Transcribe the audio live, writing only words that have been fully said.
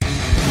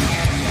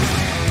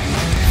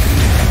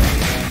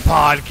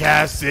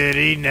Podcast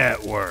City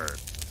Network.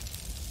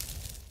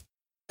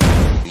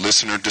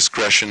 Listener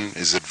discretion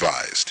is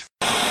advised.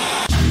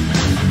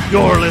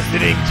 You're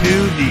listening to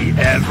The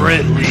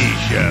Everett Lee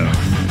Show.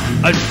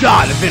 A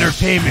shot of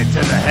entertainment to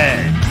the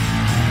head.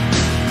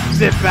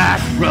 Sit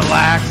back,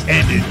 relax,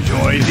 and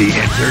enjoy the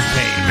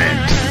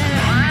entertainment.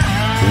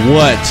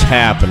 What's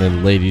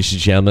happening, ladies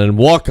and gentlemen?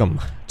 Welcome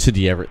to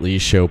the Everett Lee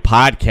Show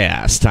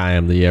podcast. I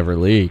am the Everett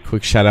Lee.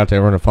 Quick shout out to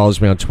everyone who follows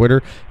me on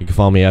Twitter. You can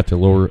follow me at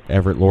the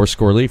Everett Lore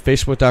Score Lee,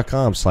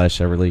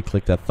 Facebook.com/Everett Lee.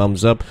 Click that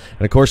thumbs up.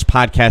 And of course,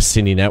 Podcast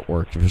City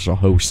Network, official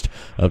host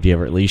of the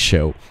Everett Lee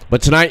Show.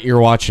 But tonight you're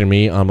watching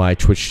me on my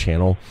Twitch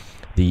channel,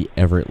 the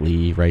Everett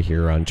Lee, right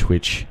here on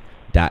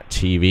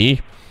Twitch.tv.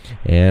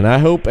 And I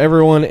hope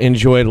everyone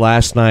enjoyed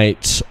last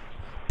night's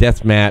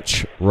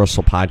Deathmatch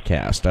Russell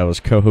podcast. I was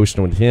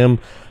co-hosting with him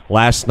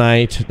last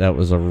night. That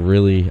was a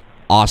really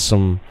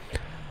awesome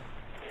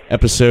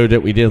episode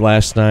that we did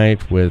last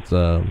night with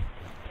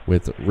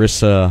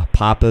Rissa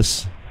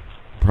Pappas.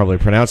 Probably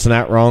pronouncing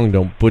that wrong.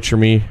 Don't butcher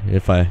me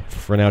if I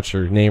pronounce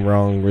your name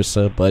wrong,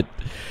 Rissa. But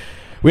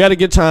we had a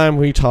good time.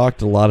 We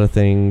talked a lot of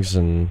things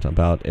and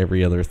about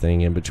every other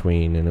thing in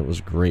between, and it was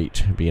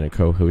great being a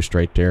co-host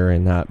right there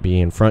and not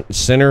being front and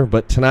center.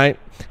 But tonight,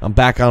 I'm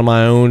back on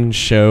my own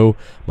show,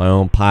 my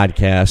own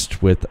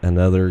podcast with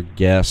another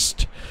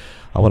guest.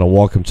 I want to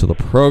welcome to the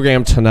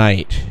program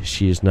tonight.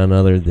 She is none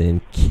other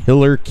than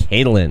Killer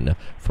Kaylin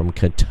from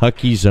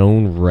Kentucky's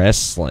Own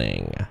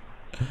Wrestling.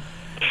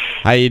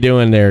 How you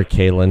doing there,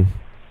 Kaylin?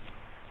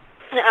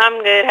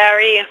 I'm good. How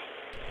are you?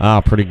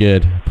 Pretty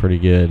good. Pretty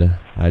good.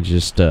 I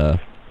just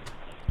had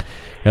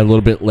a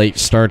little bit late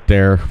start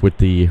there with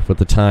the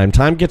time.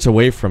 Time gets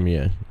away from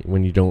you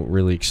when you don't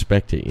really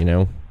expect it, you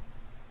know?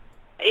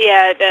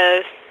 Yeah, it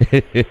does.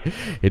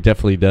 It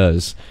definitely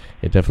does.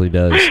 It definitely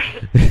does.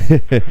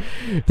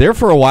 There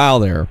for a while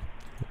there,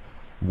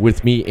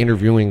 with me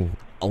interviewing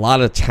a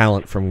lot of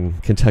talent from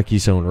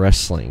Kentucky's Own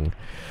Wrestling.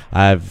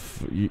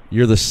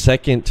 You're the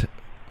second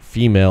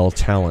female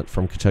talent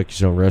from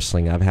Kentucky's Own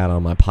Wrestling I've had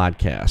on my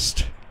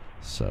podcast.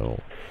 So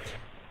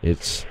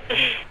it's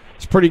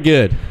pretty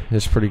good.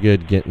 It's pretty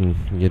good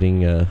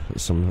getting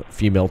some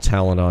female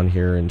talent on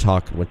here and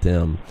talking with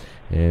them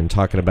and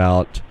talking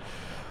about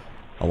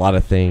a lot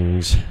of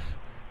things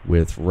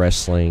with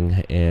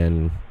wrestling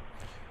and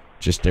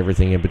just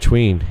everything in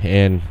between.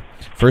 And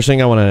first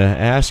thing I want to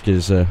ask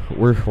is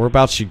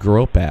whereabouts you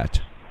grew up at?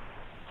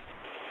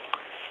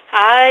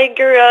 I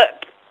grew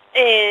up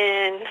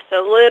in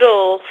the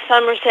little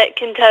Somerset,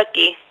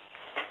 Kentucky.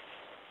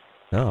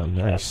 Oh,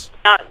 nice.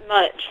 Not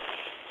much.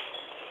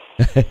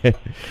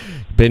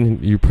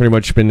 You pretty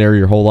much been there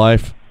your whole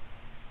life?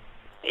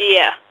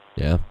 Yeah.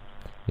 Yeah.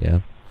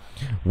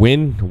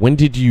 When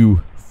did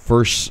you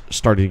first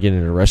started getting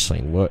into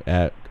wrestling?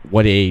 At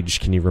what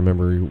age can you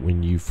remember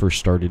when you first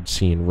started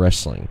seeing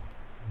wrestling?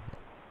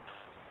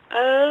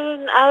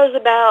 I was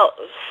about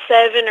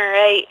 7 or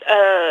 8.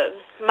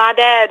 My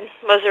dad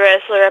was a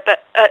wrestler up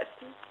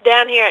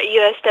down here at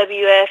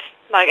USWF,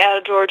 like out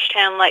of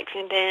Georgetown,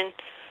 Lexington.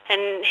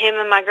 And him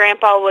and my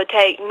grandpa would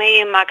take me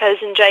and my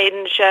cousin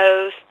Jaden to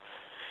shows.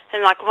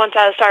 And like once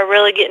I started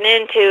really getting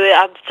into it,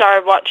 I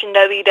started watching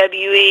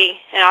WWE,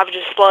 and I've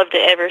just loved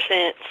it ever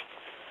since.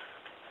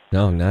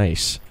 Oh,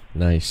 nice.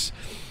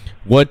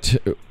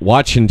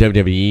 Watching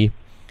WWE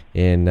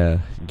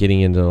and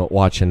getting into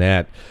watching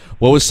that?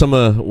 What was some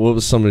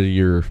of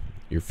your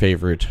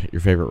favorite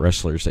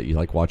wrestlers that you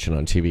like watching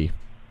on TV?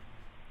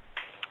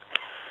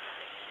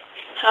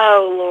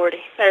 Oh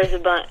Lordy, there's a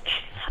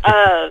bunch.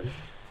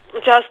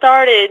 When I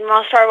started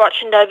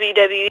watching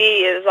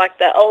WWE, it was like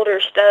the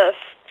older stuff,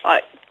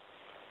 like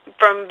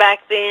from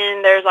back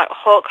then. There's like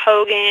Hulk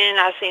Hogan.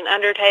 I've seen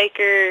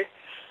Undertaker.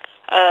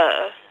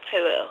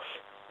 Who else?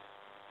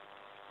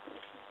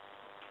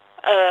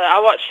 I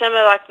watched some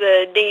of like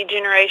the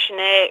D-Generation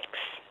X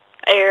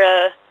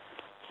era.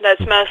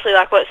 That's mostly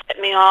like what set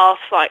me off.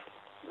 Like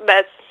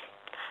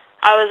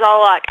I was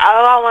all like,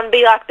 oh, I want to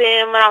be like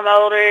them when I'm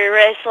older,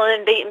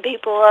 wrestling, beating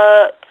people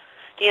up,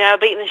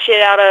 beating the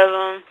shit out of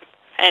them.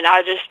 And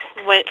I just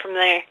went from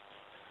there.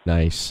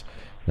 Nice.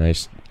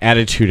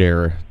 Attitude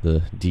Era,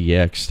 the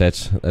DX,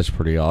 that's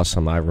pretty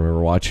awesome. I remember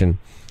watching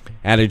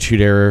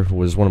Attitude Era.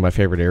 Was one of my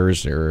favorite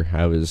eras there.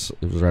 It was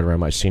right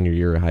around my senior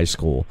year of high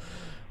school,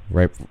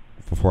 right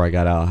before I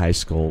got out of high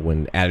school,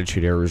 when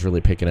Attitude Era was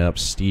really picking up.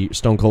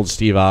 Stone Cold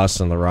Steve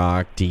Austin, The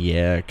Rock,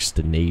 DX,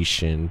 The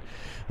Nation,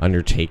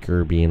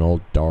 Undertaker being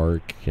all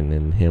dark, and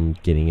then him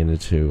getting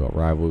into a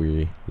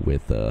rivalry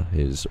with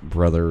his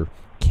brother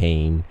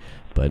Kane.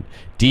 But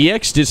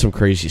DX did some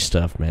crazy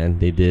stuff, man.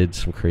 They did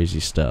some crazy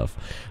stuff.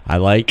 I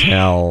liked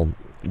how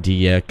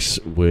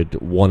DX would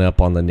one-up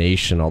on the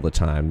Nation all the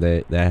time.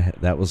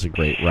 That was a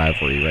great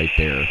rivalry right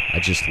there. I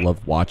just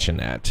loved watching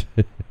that.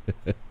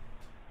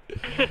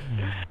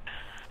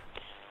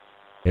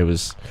 It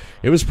was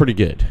pretty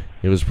good.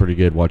 It was pretty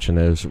good watching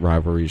those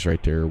rivalries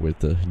right there with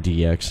the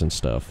DX and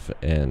stuff.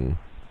 And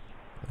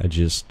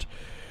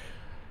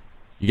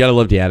you gotta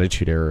love the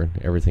Attitude Era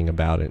and everything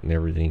about it and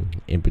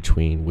everything in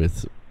between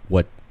with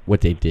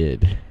what they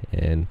did.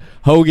 And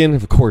Hogan,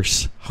 of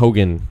course,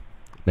 Hogan,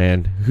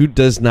 man, who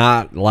does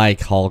not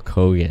like Hulk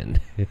Hogan?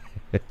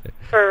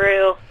 For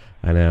real.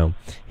 I know.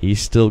 He's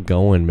still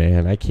going,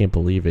 man. I can't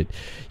believe it.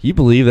 You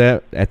believe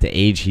that at the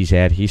age he's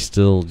at, he's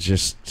still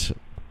just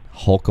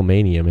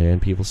Hulkamania, man.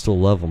 People still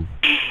love him.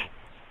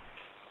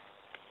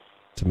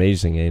 It's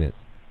amazing, ain't it?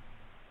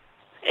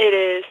 It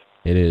is.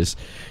 It is.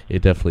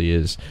 It definitely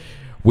is.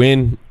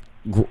 When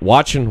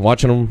watching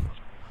them,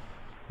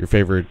 your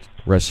favorite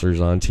wrestlers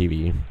on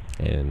TV,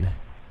 and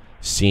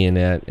seeing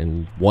that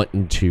and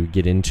wanting to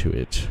get into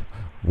it,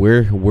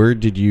 where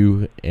did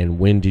you and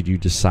when did you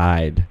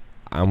decide,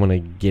 I'm going to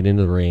get in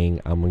the ring,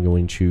 I'm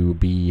going to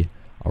be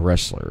a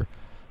wrestler,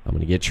 I'm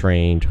going to get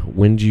trained?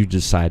 When did you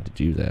decide to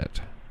do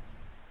that?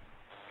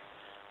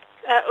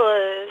 That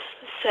was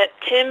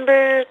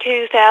September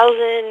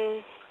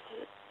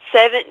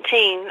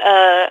 2017.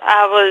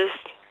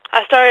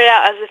 I started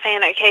out as a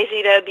fan at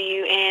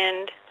KCW,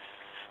 and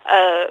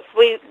of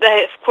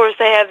course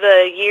they have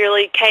the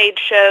yearly cage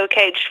show,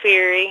 Cage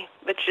Fury,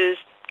 which is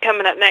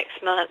coming up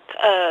next month.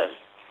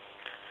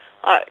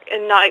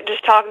 And like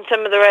just talking to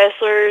some of the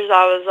wrestlers,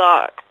 I was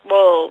like,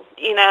 well,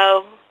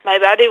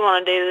 maybe I do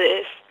want to do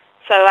this.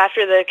 So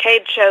after the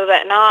cage show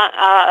that night,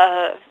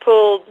 I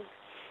pulled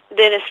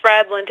Dennis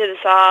Spradlin to the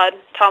side,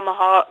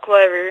 Tomahawk,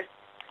 whatever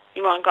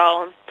you want to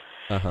call him.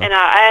 Uh-huh. And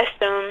I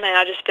asked him, and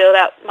I just filled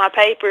out my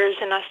papers,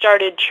 and I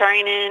started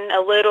training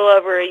a little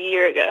over a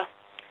year ago.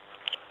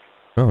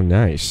 Oh,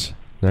 nice.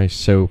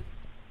 So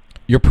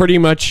you're pretty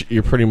much,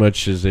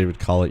 as they would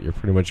call it, you're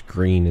pretty much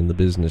green in the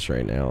business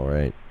right now,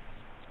 right?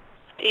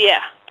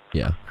 Yeah.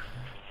 Yeah.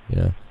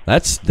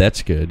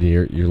 That's good.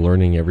 You're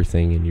learning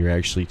everything, and you're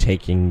actually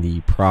taking the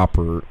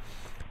proper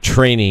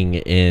training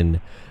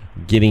in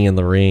getting in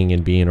the ring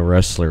and being a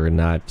wrestler, and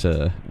not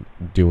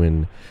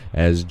doing,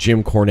 as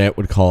Jim Cornette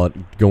would call it,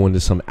 going to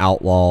some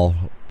outlaw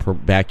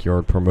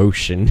backyard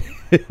promotion.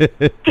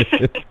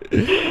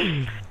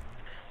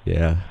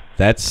 Yeah,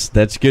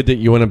 that's good that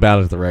you went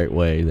about it the right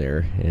way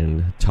there,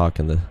 and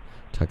talking the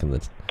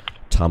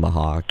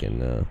tomahawk,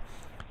 and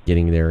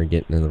getting there and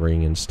getting in the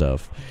ring and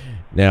stuff.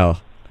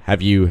 Now,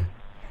 have you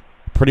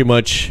pretty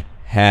much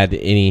had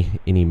any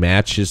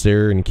matches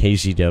there in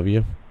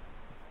KCW?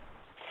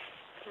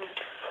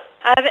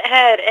 I haven't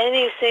had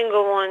any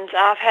single ones.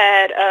 I've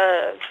had,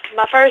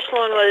 my first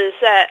one was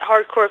at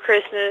Hardcore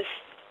Christmas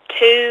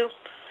 2,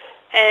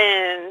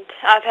 and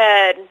I've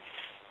had,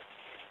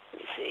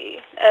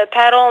 a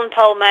paddle and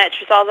pole match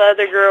with all the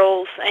other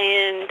girls,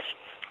 and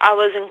I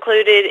was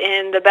included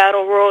in the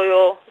Battle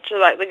Royal, which is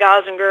like the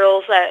guys and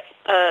girls at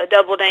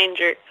Double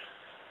Danger.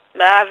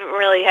 But I haven't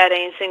really had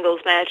any singles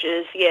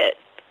matches yet.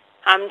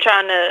 I'm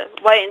trying to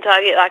wait until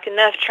I get like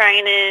enough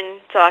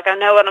training so like I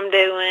know what I'm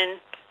doing,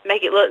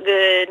 make it look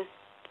good.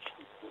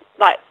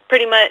 Like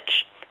pretty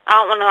much, I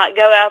don't want to like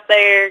go out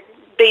there,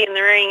 be in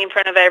the ring in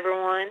front of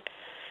everyone,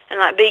 and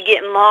like be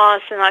getting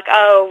lost and like,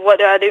 oh, what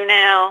do I do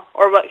now,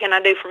 or what can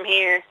I do from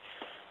here?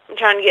 I'm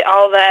trying to get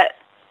all that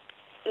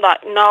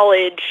like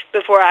knowledge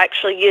before I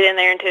actually get in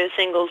there into a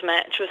singles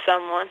match with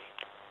someone.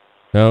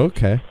 Oh,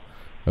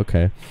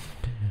 okay.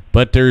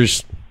 But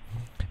is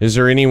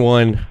there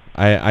anyone?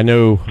 I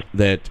know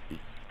that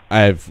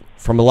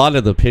from a lot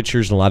of the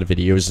pictures and a lot of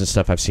videos and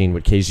stuff I've seen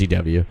with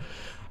KZW,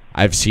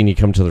 I've seen you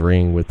come to the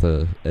ring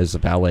as a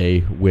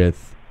valet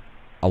with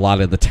a lot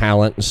of the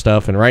talent and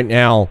stuff. And right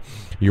now,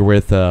 you're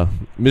with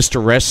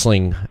Mr.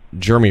 Wrestling,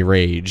 Jeremy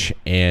Rage,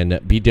 and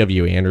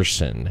B.W.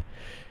 Anderson.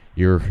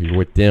 You're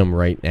with them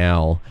right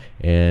now.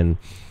 And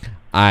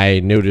I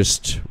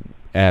noticed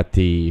at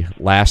the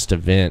last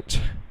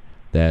event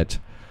that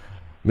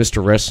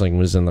Mr. Wrestling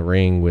was in the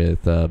ring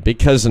with Big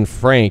Cousin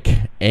Frank,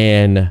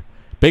 and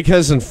Big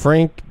Cousin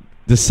Frank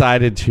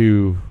decided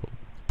to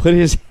put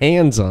his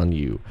hands on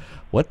you.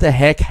 What the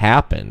heck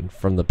happened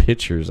from the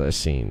pictures I've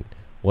seen?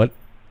 What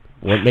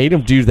made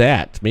him do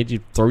that? Made you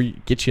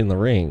get you in the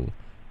ring?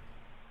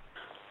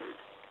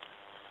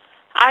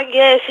 I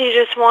guess he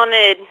just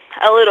wanted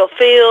a little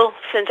feel,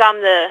 since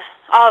I'm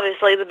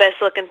obviously the best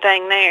looking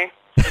thing there.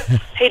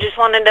 He just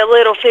wanted a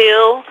little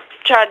feel,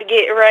 tried to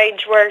get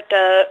Rage worked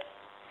up.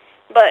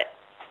 But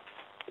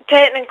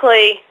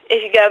technically,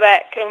 if you go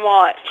back and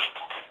watch,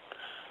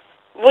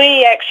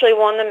 we actually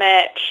won the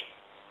match.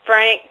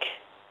 Frank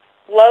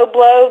low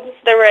blowed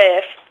the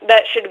ref.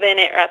 That should have been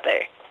it right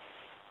there.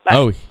 Like,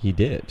 oh, he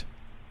did.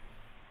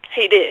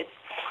 He did.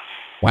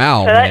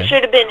 Wow. So that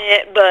should have been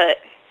it, but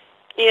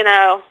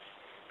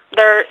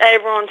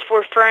everyone's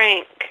for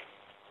Frank.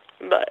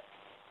 But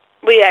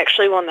we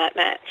actually won that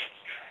match.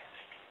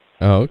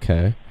 Oh,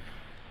 okay.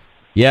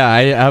 Yeah,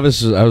 I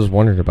was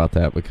wondering about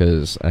that,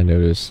 because I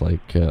noticed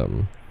like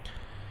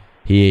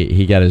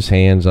he got his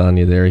hands on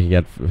you there. He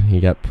got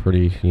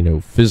pretty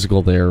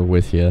physical there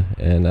with you,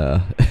 and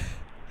I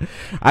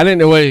didn't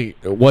know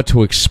what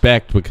to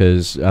expect,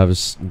 because I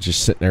was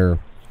just sitting there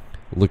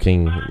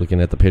looking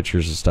at the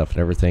pictures and stuff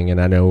and everything.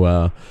 And I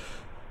know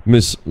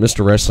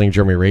Mr. Wrestling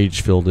Jeremy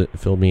Rage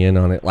filled me in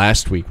on it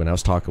last week when I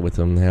was talking with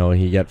him, how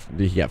he got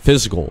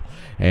physical,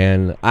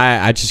 and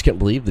I just can't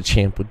believe the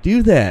champ would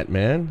do that,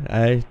 man.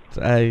 I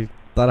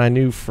thought I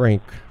knew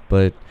Frank,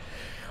 but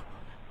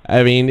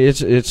I mean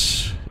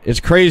it's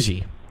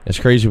crazy. It's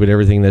crazy with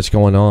everything that's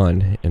going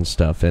on and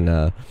stuff. And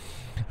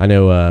I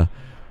know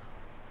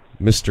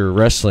Mr.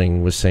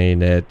 Wrestling was saying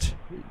that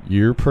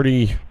you're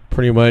pretty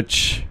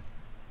much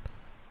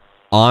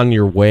on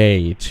your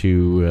way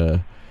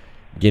to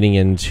getting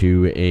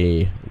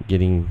a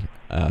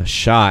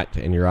shot,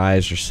 and your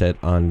eyes are set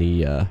on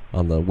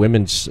the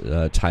women's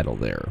title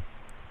there.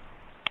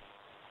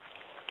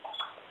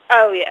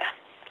 Oh yeah,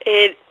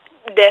 it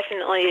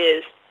definitely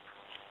is.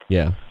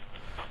 Yeah.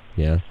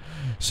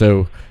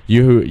 So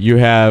you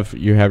have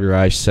your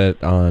eyes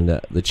set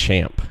on the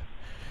champ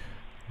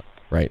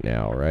right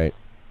now, right?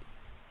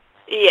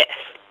 Yes.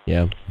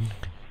 Yeah.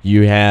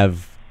 You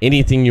have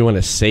anything you want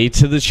to say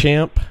to the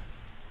champ?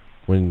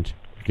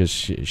 Because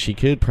she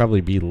could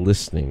probably be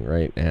listening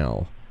right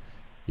now.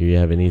 You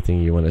have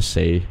anything you want to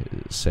say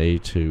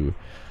to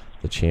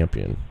the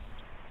champion?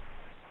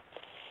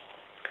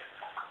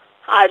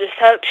 I just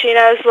hope she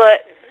knows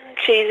what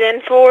she's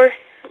in for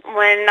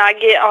when I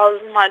get all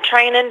of my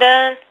training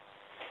done,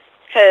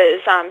 because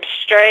I'm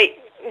straight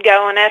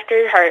going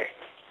after her.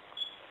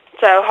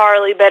 So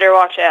Harley better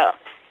watch out.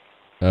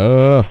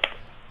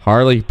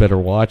 Harley better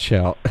watch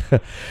out.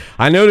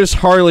 I noticed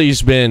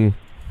Harley's been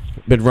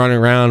running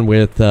around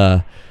with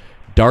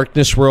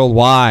Darkness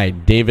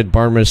Worldwide, David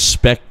Barma's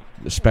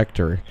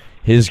Spectre.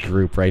 His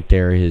group right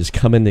there is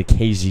coming to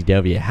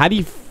KZW. How do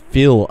you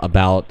feel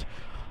about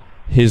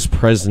his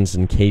presence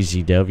in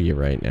KZW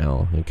right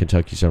now in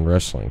Kentucky Zone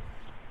Wrestling?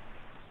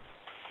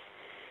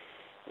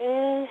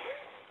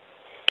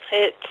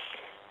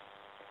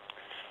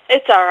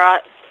 It's all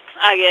right,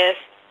 I guess.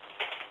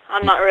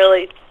 I'm not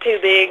really too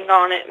big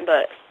on it,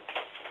 but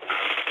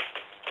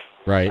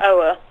right.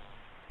 Oh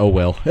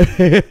well.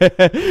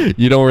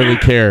 You don't really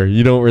care.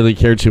 You don't really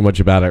care too much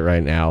about it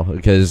right now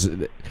because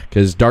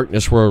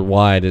Darkness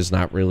Worldwide is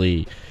not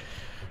really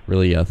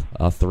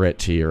a threat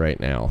to you right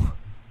now.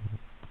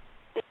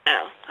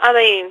 No, I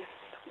mean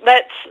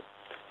that's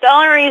the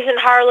only reason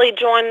Harley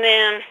joined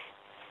them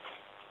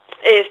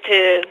is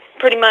to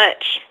pretty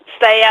much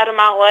stay out of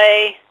my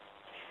way.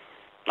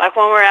 Like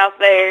when we're out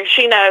there,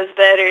 she knows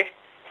better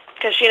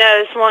because she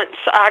knows once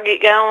I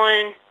get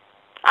going,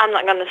 I'm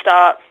not going to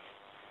stop.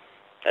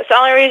 That's the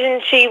only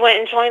reason she went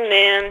and joined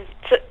them,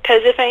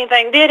 because if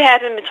anything did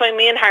happen between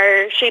me and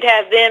her, she'd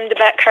have them to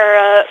back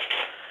her up,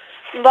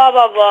 blah,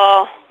 blah,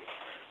 blah.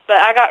 But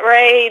I got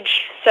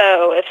Rage,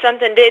 so if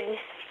something did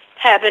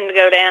happen to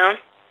go down,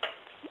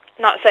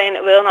 not saying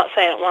it will, not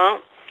saying it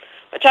won't,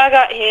 but I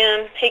got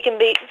him. He can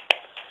beat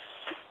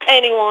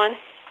anyone.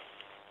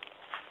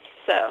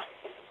 So.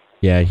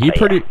 Yeah, he that's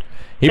pretty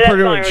the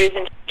only much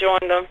reason she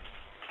joined them.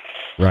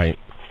 Right.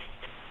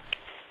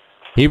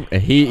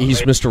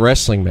 He's Mr.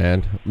 Wrestling,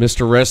 man.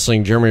 Mr.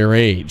 Wrestling, Jeremy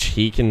Rage.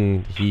 He's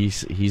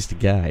the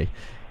guy.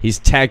 He's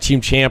tag team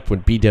champ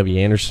with B.W.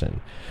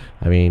 Anderson.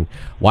 I mean,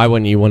 why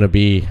wouldn't you want to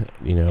be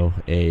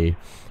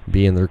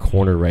in their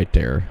corner right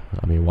there?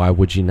 I mean, why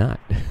would you not?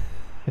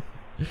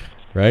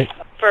 Right?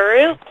 For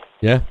real?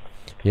 Yeah,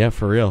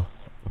 for real.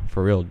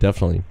 For real,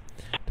 definitely.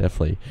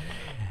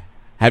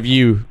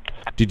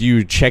 Did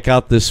you check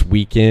out this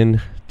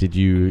weekend? Did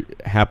you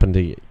happen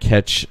to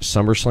catch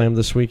SummerSlam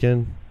this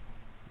weekend?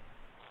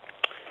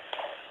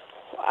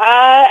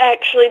 I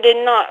actually did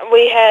not.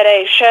 We had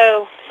a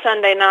show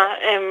Sunday night,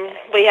 and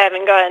we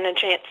haven't gotten a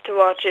chance to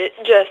watch it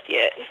just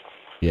yet.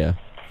 Yeah.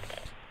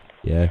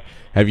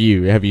 Have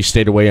you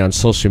stayed away on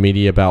social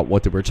media about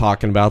what they were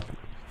talking about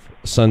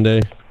Sunday?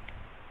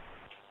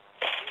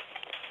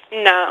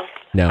 No.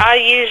 No. I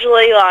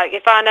usually, like,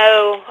 if I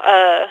know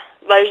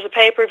there's a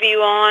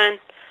pay-per-view on,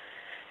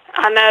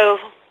 I know,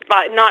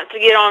 like, not to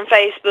get on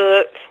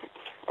Facebook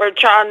or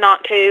try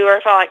not to, or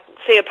if I, like,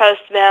 see a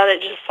post about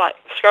it, just, like,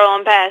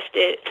 scrolling past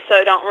it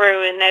so don't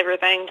ruin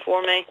everything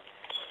for me.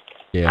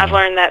 Yeah. I've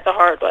learned that the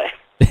hard way.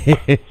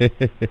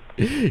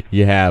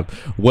 You have.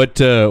 What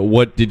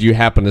did you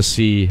happen to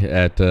see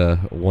at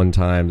one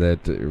time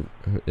that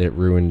it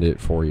ruined it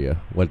for you?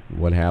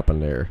 What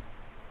happened there?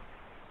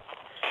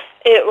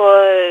 It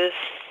was,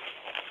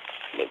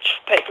 which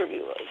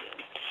pay-per-view was it?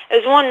 It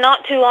was one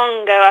not too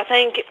long ago. I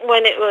think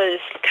when it was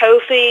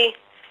Kofi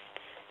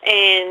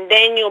and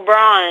Daniel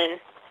Bryan,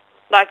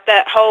 like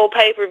that whole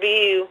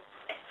pay-per-view,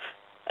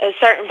 a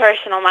certain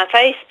person on my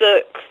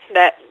Facebook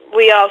that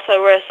we also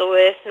wrestle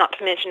with,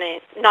 not mentioning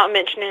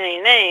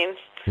any names,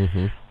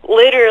 mm-hmm.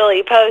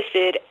 literally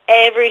posted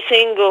every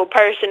single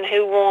person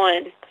who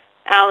won.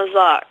 I was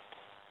like,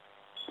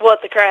 what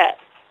the crap?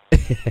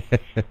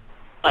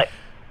 Like,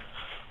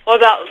 what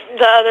about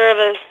the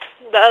others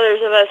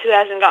of us who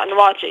hasn't gotten to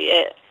watch it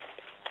yet?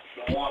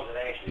 The ones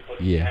that actually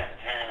put Yeah. time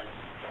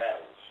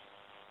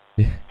battles.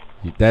 Yeah,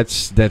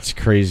 that's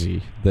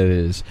crazy. That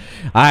is.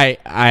 My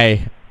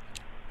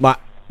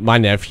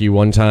nephew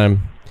one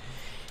time,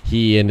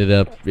 he ended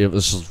up. It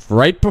was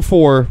right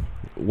before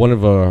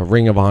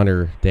Ring of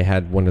Honor. They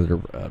had one of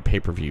their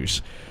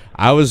pay-per-views.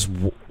 I was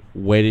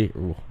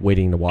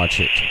waiting to watch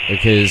it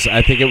because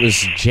I think it was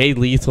Jay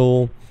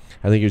Lethal.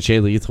 I think it was Jay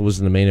Lethal was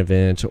in the main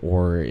event,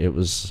 or it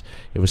was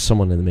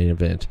someone in the main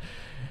event.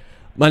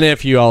 My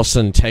nephew all of a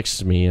sudden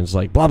texted me and was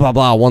like, blah, blah,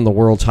 blah, won the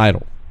world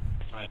title.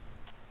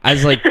 I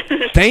was like,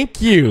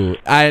 thank you.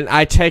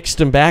 I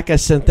texted him back. I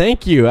said,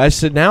 thank you. I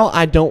said, now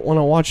I don't want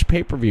to watch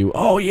pay-per-view.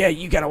 Oh, yeah,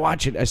 you got to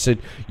watch it. I said,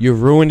 you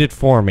ruined it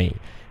for me.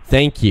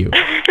 Thank you.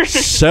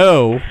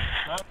 So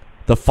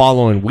the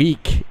following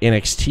week,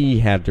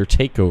 NXT had their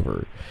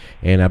takeover.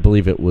 And I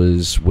believe it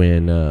was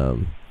when, I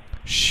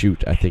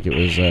think it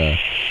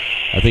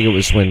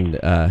was when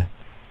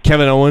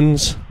Kevin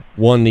Owens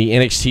won the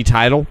NXT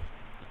title.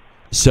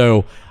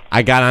 So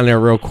I got on there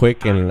real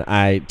quick and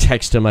I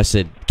texted him. I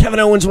said, Kevin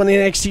Owens won the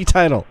NXT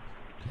title.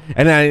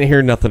 And I didn't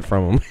hear nothing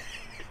from him.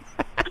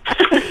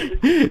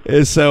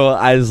 And so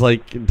I was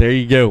like, there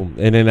you go.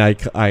 And then I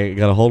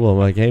got a hold of him. I'm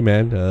like, hey,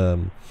 man.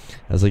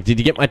 I was like, did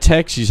you get my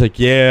text? He's like,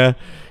 yeah.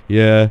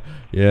 I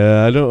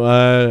don't.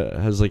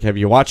 I was like, did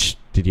you watch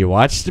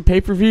the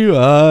pay-per-view?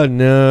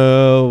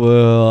 No.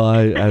 Well,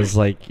 I was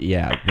like,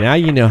 yeah. Now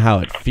you know how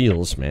it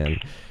feels, man.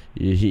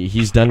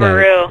 He's done that. For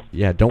real.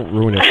 Yeah, don't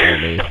ruin it for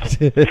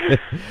me.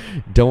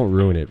 Don't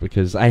ruin it,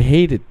 because I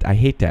hate it. I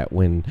hate that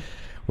when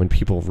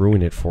people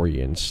ruin it for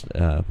you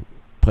and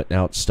putting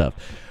out stuff.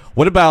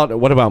 What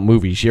about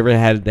movies? You ever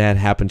had that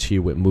happen to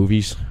you with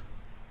movies?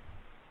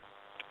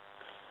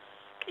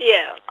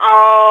 Yeah,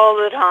 all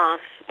the time.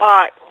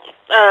 Like,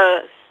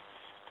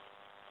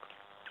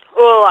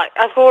 like,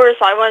 of course,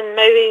 like, when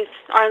movies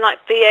are in,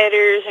 like,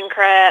 theaters and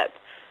crap,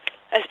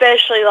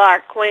 especially,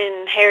 like,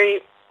 when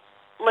Harry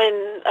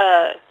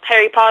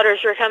Potters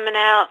were coming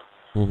out.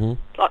 Mm-hmm.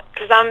 Like,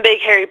 because I'm a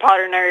big Harry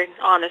Potter nerd,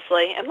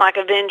 honestly, and, like,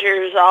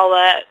 Avengers, all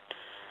that.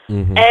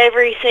 Mm-hmm.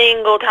 Every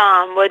single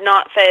time would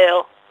not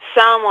fail.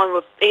 Someone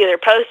would either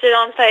post it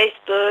on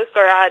Facebook,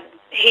 or I'd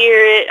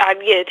hear it, I'd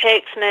get a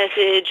text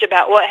message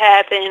about what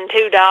happened,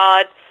 who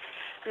died.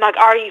 I'm like,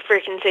 are you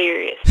freaking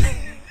serious?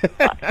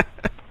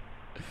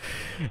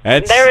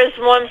 There was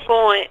one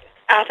point,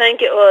 I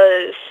think it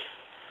was,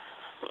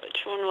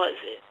 which one was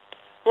it?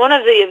 One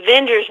of the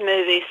Avengers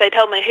movies, they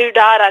told me who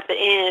died at the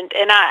end,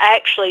 and I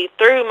actually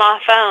threw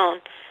my phone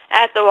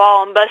at the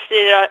wall and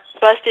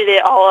busted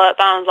it all up.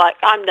 I was like,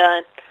 I'm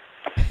done.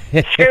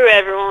 Screw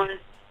everyone.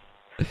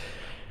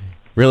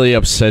 Really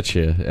upset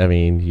you. I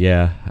mean,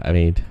 yeah. I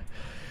mean,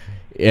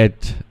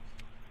 it.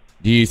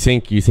 Do you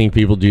think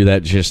people do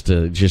that just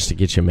to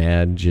get you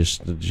mad,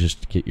 just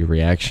to get your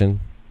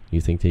reaction?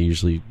 You think they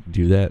usually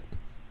do that?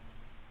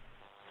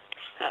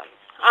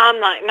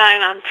 I'm like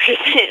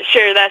 99%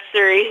 sure that's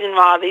the reason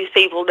why these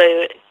people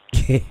do it.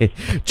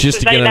 Just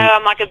to they know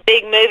I'm like a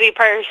big movie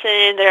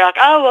person. They're like,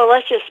 oh, well,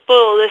 let's just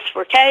spoil this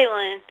for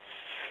Kaylin.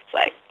 It's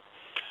like,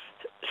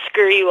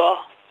 screw you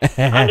all.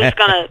 I'm just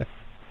going to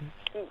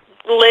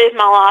live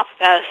my life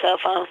without a cell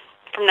phone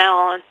from now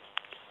on.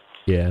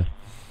 Yeah.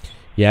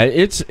 Yeah,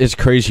 it's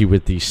crazy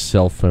with these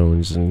cell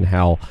phones and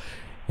how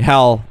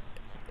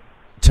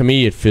to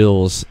me it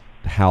feels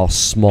how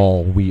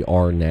small we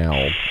are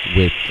now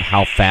with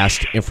how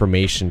fast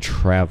information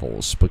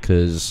travels,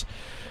 because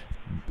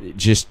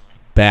just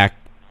back,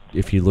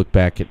 if you look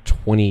back at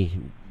 20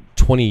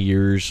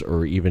 years,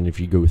 or even if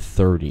you go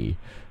 30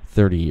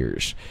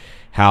 years,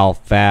 how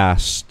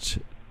fast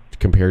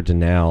compared to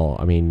now,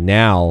 I mean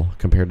now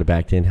compared to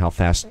back then, how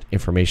fast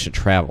information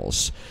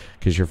travels,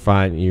 because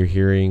you're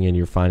hearing and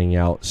you're finding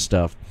out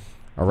stuff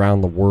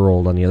around the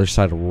world, on the other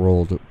side of the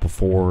world,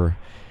 before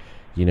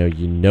you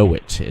know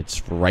it.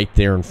 It's right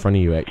there in front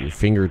of you at your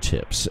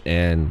fingertips.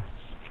 And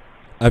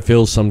I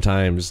feel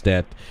sometimes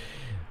that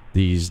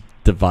these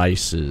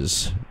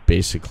devices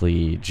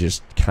basically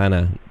just kind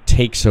of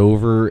takes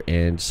over,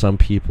 and some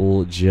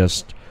people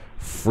just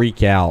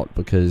freak out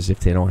because if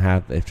they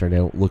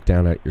don't look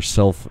down at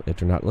yourself, if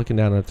they're not looking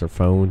down at their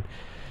phone,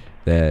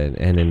 then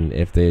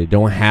if they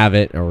don't have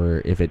it,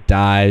 or if it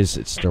dies,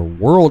 it's their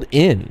world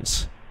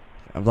ends.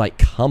 I'm like,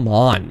 come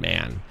on,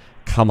 man,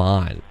 come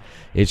on.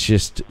 It's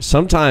just,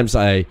 sometimes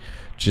I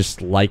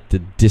just like to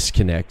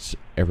disconnect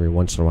every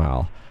once in a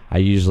while. I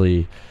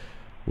usually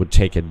would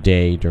take a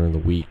day during the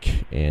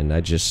week and I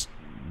just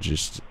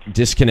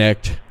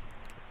disconnect,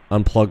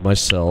 unplug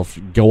myself,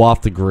 go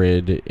off the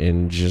grid,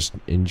 and just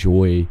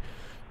enjoy,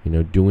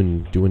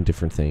 doing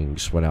different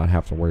things without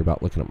having to worry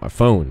about looking at my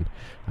phone.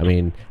 I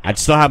mean, I'd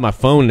still have my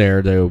phone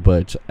there though,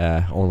 but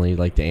only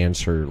like to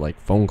answer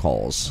like phone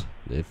calls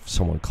if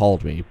someone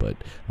called me, but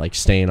like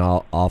staying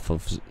off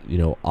of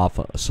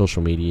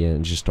social media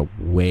and just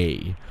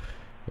away,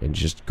 and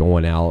just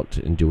going out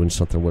and doing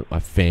something with my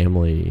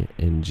family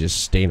and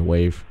just staying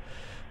away,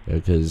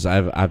 because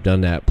I've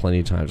done that plenty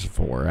of times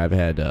before. I've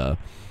had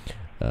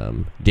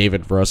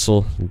David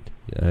Russell,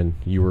 and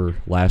you were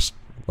last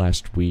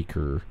week,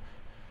 or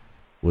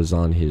was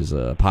on his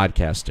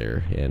podcast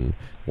there, and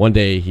one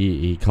day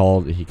he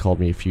called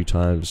me a few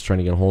times trying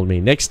to get a hold of me.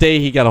 Next day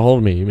he got a hold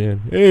of me,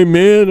 man. Hey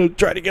man, I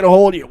tried to get a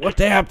hold of you. What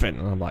happened?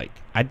 And I'm like,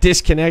 I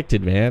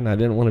disconnected, man. I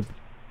didn't want to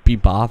be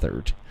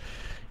bothered.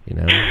 You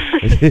know,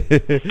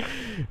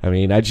 I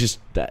mean,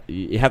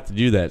 you have to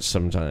do that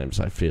sometimes.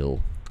 I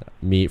feel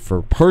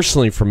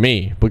personally for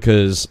me,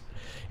 because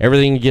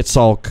everything gets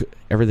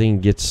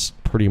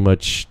pretty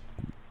much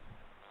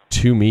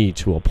to me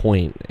to a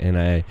point, and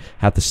I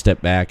have to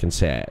step back and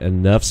say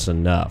enough's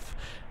enough.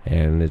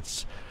 And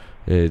it's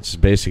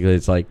basically,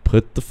 it's like,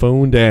 put the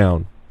phone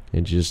down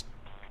and just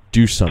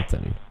do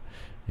something.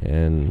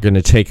 And I'm going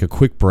to take a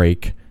quick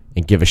break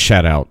and give a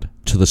shout out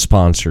to the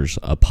sponsors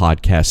of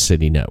Podcast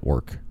City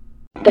Network.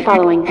 The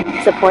following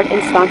support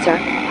and sponsor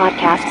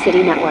Podcast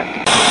City Network.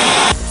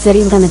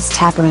 City Limits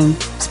Tap Room,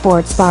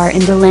 sports bar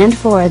in DeLand,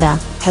 Florida,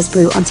 has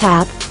brew on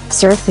tap,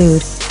 serve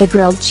food, the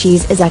grilled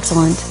cheese is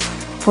excellent.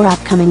 For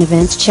upcoming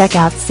events, check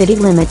out City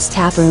Limits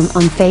Tap Room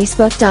on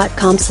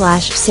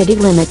Facebook.com/City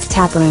Limits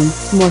Tap Room.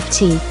 Morph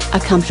Tee, a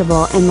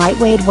comfortable and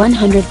lightweight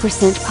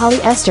 100%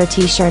 polyester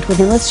t-shirt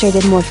with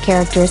illustrated morph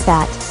characters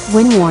that,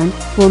 when worn,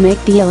 will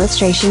make the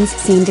illustrations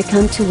seem to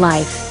come to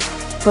life.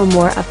 For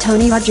more of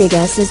Tony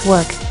Rodriguez's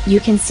work,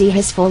 you can see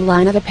his full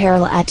line of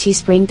apparel at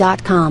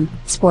teespring.com.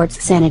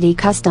 Sports Sanity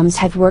Customs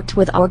have worked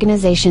with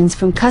organizations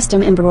from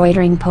custom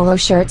embroidering polo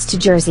shirts to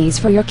jerseys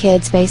for your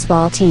kids'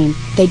 baseball team.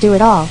 They do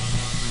it all.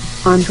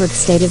 Armed with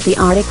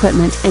state-of-the-art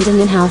equipment and an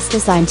in-house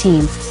design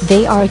team,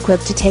 they are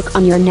equipped to take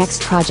on your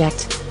next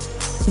project.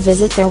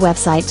 Visit their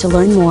website to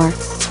learn more,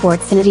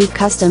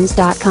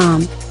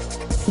 sportsanitycustoms.com.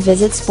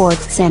 Visit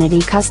Sports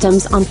Sanity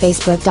Customs on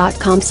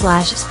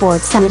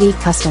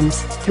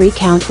Facebook.com/SportsSanityCustoms.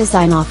 3Count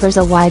Design offers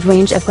a wide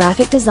range of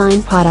graphic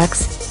design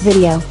products,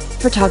 video,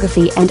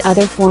 photography and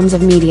other forms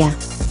of media.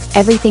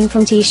 Everything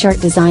from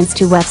t-shirt designs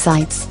to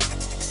websites.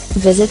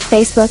 Visit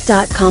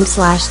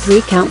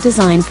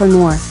Facebook.com/3CountDesign for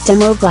more.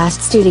 Demo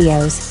Blast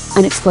Studios,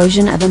 an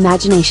explosion of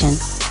imagination.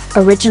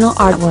 Original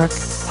artwork,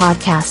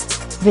 podcasts,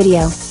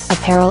 video,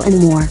 apparel and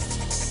more.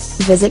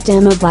 Visit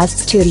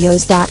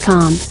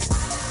DemoBlastStudios.com.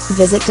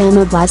 Visit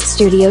Demoblast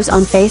Studios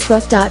on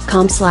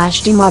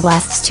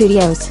Facebook.com/Demoblast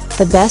Studios,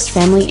 the best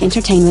family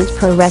entertainment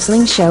pro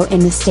wrestling show in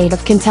the state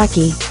of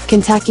Kentucky.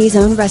 Kentucky's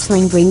Own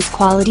Wrestling brings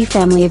quality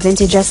family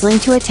vintage wrestling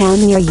to a town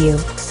near you.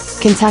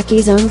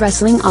 Kentucky's Own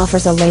Wrestling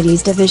offers a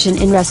ladies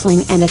division in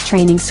wrestling and a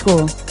training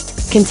school.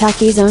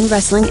 Kentucky's Own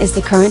Wrestling is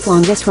the current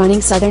longest running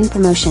Southern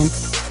promotion.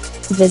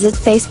 Visit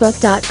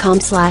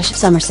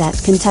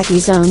Facebook.com/Somerset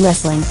Kentucky's Own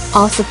Wrestling.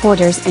 All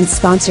supporters and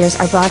sponsors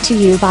are brought to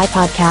you by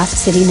Podcast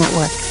City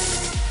Network.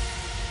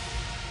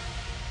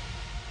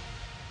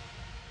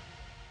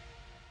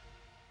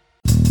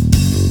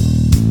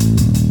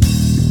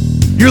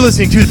 You're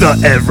listening to The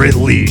Everett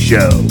Lee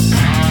Show.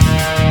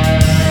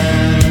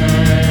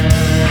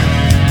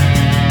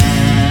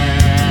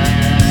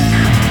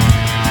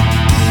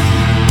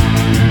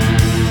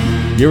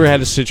 You ever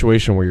had a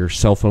situation where your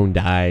cell phone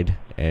died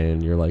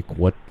and you're like,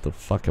 what the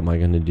fuck am I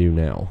going to do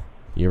now?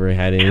 You ever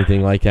had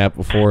anything like that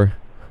before?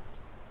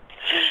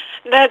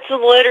 That's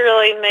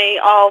literally me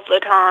all the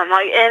time.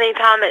 Like,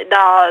 anytime it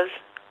dies,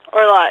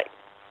 or, like,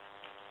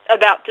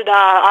 about to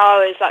die, I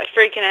always, like,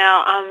 freaking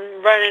out.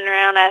 I'm running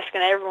around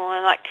asking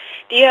everyone, like,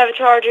 do you have a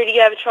charger? Do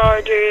you have a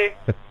charger?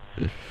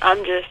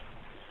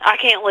 I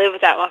can't live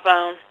without my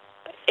phone.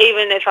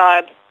 Even if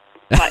I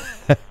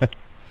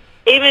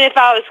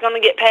was going to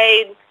get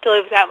paid to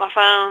live without my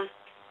phone,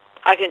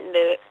 I couldn't do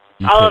it.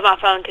 I love my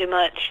phone too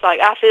much.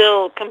 Like, I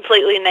feel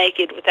completely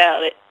naked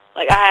without it.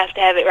 Like, I have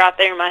to have it right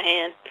there in my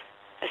hand.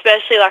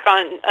 Especially, like,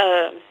 on,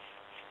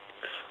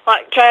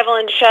 like,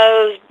 traveling to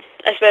shows,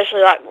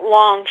 especially, like,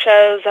 long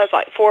shows. That's,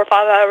 like, 4 or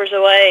 5 hours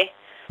away.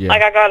 Yeah.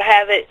 Like, I got to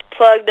have it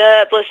plugged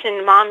up, listening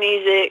to my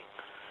music.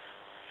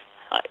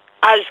 Like,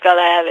 I just got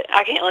to have it.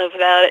 I can't live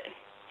without it.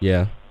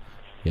 Yeah.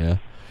 Yeah.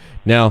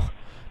 Now,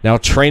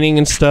 training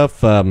and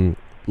stuff,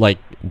 like,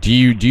 do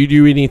you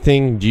do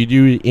anything? Do you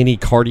do any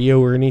cardio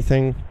or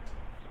anything?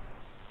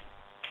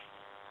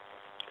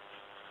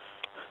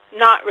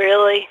 Not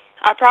really.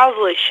 I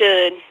probably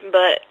should,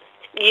 but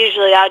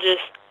usually I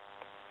just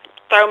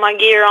throw my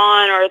gear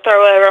on or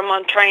throw whatever I'm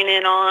on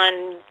training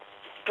on,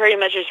 pretty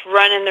much just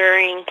run in the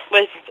ring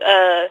with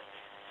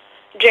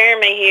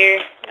Jeremy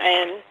here,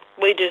 and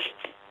we just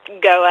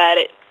go at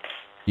it.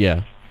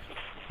 Yeah.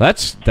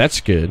 That's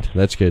good.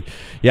 That's good.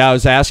 Yeah, I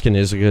was asking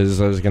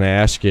because I was going to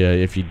ask you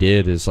if you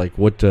did is like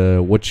what's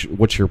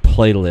your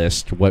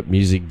playlist? What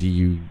music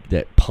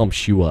that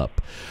pumps you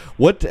up?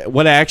 What type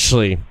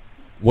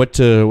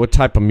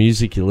of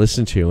music you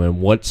listen to,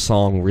 and what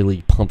song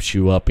really pumps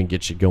you up and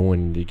gets you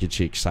going, to get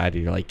you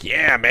excited? You're like,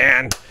 yeah,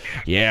 man,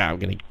 yeah, I'm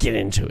gonna get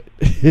into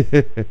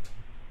it.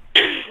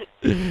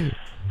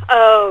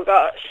 Oh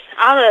gosh,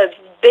 I'm a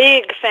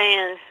big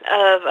fan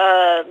of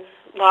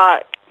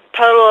like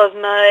Puddle of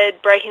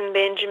Mud, Breaking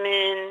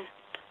Benjamin,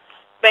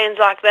 bands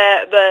like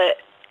that. But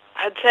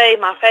I'd say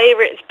my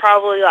favorite is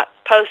probably like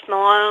Post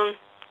Malone.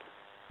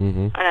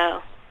 Mm-hmm. I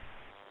know,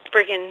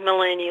 freaking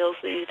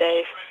millennials these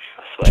days,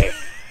 I swear.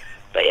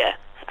 But yeah,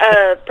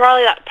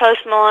 probably like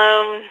Post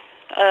Malone,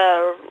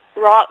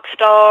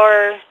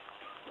 Rockstar.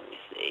 Let me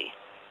see.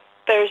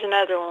 There's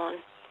another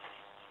one.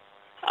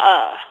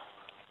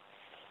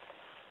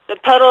 The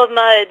Puddle of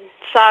Mud,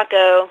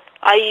 Psycho.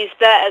 I used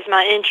that as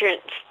my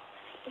entrance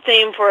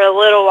theme for a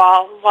little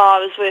while I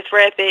was with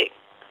Repic.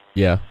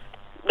 Yeah.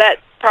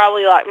 That's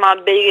probably like my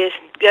biggest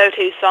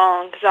go-to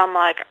song because I'm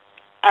like,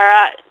 all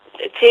right,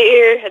 it's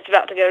here, it's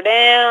about to go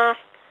down.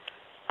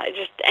 Like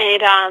just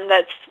anytime,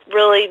 that's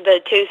really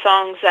the two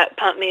songs that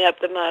pump me up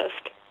the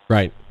most.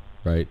 Right.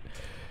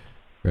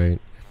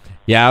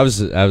 Yeah, I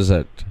was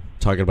at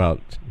talking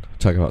about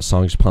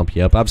songs to pump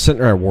you up. I'm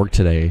sitting there at work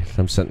today.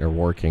 I'm sitting there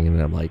working,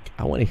 and I'm like,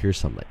 I want to hear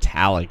some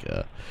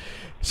Metallica.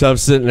 So I'm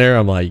sitting there.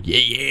 I'm like,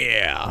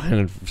 yeah.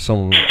 And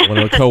one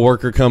of a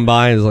coworker come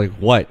by and was like,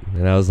 what?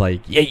 And I was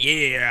like,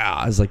 yeah.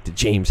 I was like the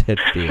James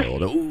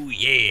Hetfield. Oh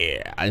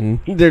yeah. And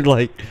they're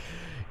like,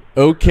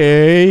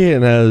 okay.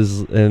 And I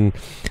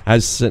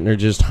was sitting there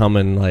just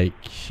humming like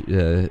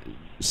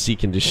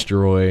Seek and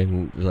Destroy,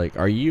 and like,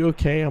 are you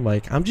okay? I'm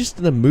like, I'm just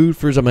in the mood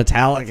for some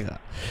Metallica.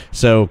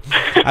 So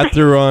I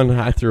threw on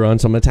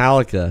some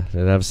Metallica,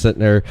 and I was sitting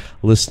there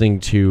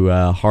listening to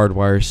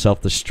Hardwire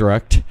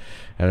Self-Destruct,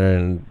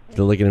 and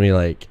they're looking at me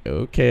like,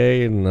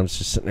 okay, and I'm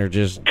just sitting there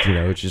just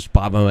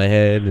bobbing my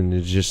head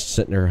and just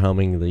sitting there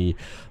humming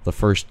the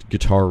first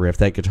guitar riff.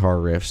 That guitar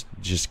riff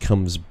just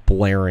comes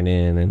blaring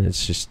in, and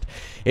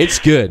it's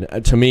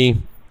good. To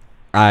me,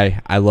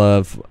 I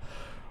love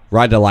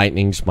Ride the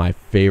Lightning's my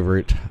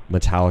favorite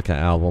Metallica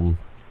album,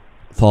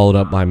 followed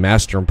up by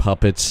Master and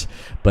Puppets.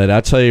 But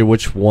I'll tell you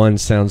which one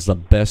sounds the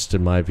best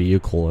in my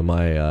vehicle, in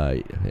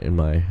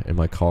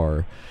my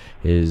car,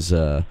 is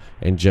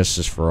And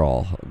Justice for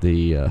All.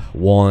 The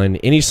one,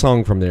 any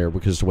song from there,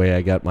 because the way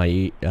I got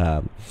my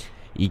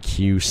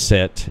EQ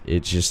set,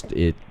 it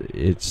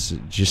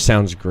just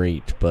sounds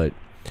great. But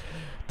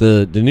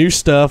the new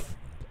stuff,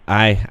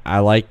 I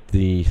like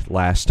the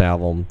last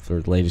album,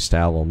 or the latest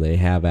album they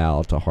have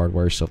out, the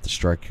Hardwire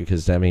Self-Destruct,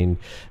 because I mean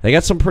they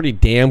got some pretty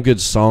damn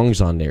good songs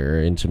on there,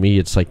 and to me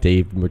it's like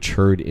they've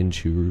matured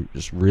into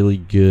just really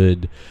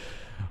good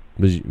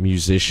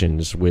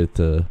musicians with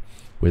the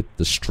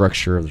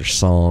structure of their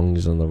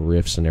songs and the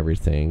riffs and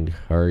everything.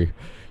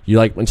 You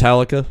like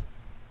Metallica?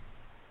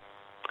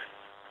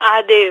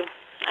 I do,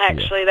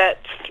 actually. Yeah.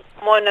 That's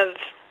one of,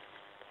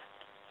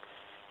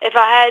 if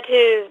I had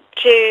to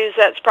choose,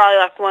 that's probably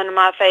like one of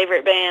my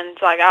favorite bands.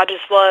 Like, I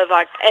just love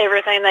like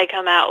everything they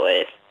come out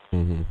with.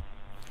 Mm-hmm.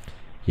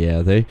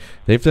 Yeah,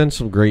 they've done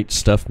some great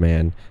stuff,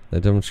 man.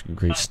 They've done some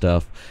great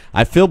stuff.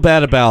 I feel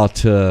bad about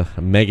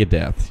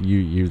Megadeth.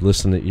 You ever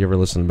listen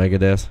to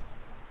Megadeth?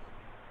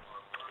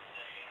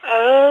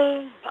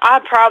 I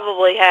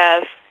probably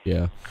have.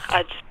 Yeah.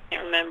 I just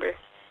can't remember.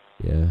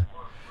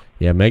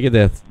 Yeah,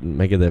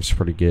 Megadeth's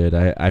pretty good.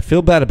 I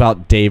feel bad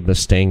about Dave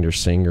Mustaine, their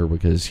singer,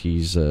 because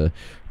he's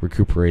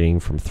recuperating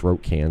from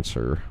throat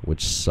cancer,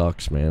 which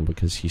sucks, man,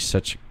 because he's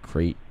such a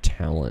great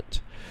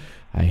talent.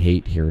 I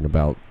hate hearing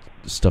about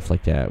stuff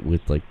like that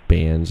with like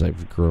bands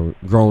I've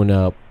grown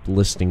up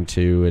listening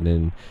to, and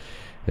then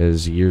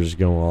as years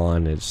go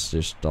on, it's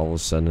just all of a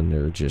sudden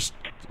they're just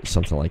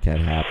something like that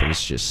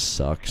happens. Just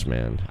sucks,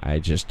 man.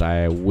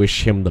 I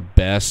wish him the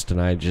best,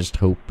 and I just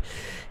hope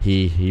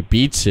he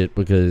beats it,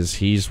 because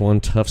he's one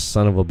tough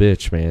son of a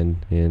bitch, man.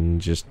 And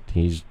just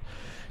he's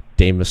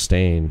Dave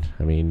Mustaine.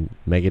 I mean,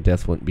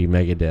 Megadeth wouldn't be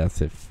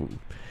Megadeth if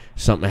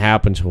something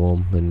happened to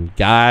him. And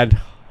God,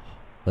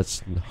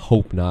 let's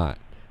hope not.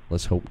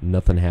 Let's hope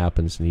nothing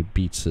happens and he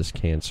beats this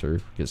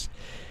cancer, because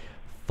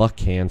fuck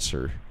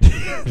cancer.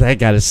 I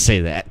gotta say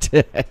that.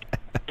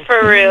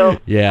 For real.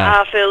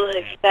 Yeah. I feel the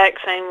exact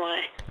same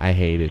way. I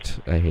hate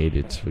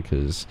it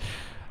because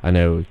I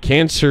know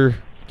cancer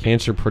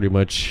pretty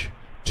much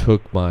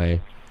took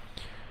my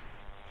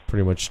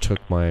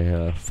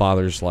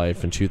father's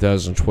life in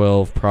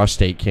 2012,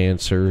 prostate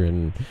cancer,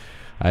 and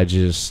I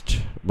just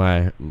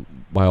my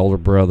older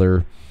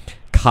brother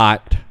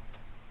caught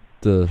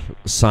the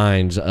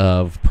signs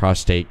of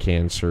prostate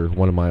cancer,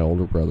 one of my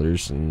older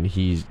brothers, and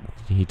he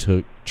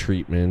took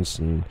treatments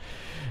and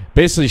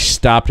basically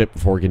stopped it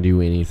before it can do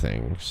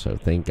anything. So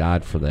thank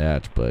God for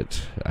that.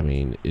 But I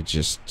mean, it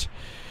just,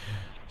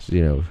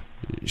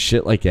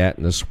 shit like that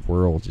in this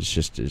world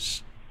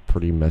is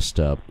pretty messed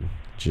up.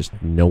 Just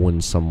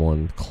knowing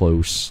someone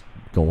close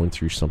going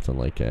through something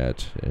like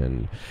that.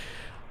 And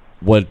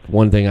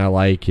one thing I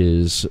like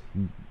is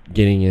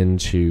getting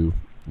into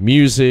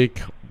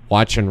music,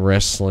 watching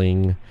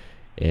wrestling,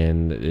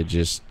 and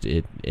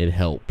it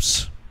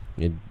helps.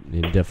 It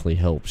definitely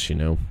helps,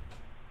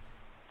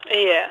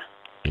 Yeah.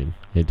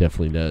 It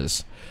definitely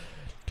does.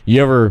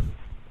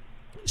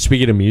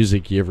 Speaking of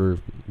music, you ever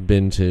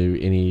been to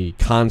any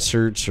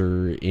concerts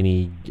or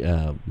any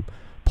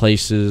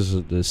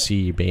places to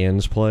see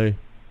bands play?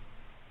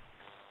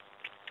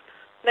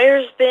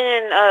 There's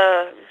been,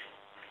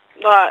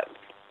 like,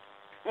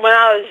 when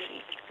I was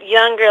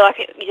younger,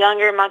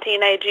 in my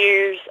teenage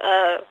years,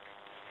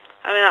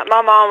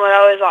 my mom would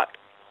always,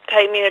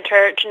 take me to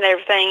church and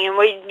everything, and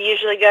we'd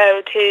usually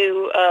go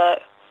to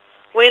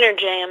Winter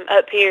Jam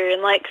up here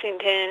in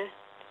Lexington,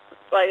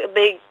 like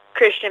big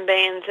Christian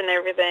bands and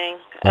everything.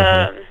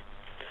 Mm-hmm.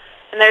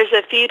 And there's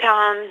a few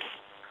times,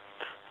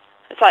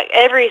 it's like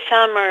every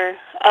summer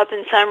up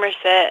in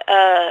Somerset,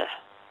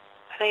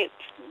 think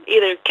it's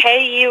either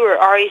KU or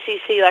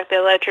RECC, like the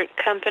electric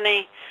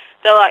company.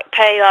 They'll like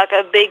pay like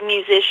a big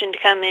musician to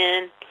come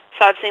in.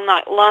 So I've seen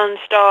like Lone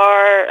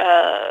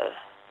Star,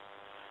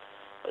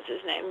 what's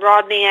his name,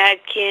 Rodney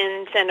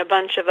Adkins, and a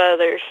bunch of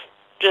others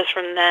just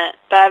from that.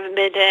 But I haven't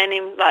been to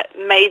any like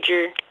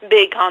major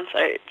big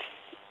concerts.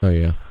 Oh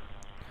yeah,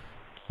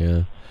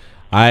 yeah.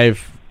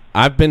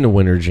 I've been to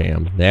Winter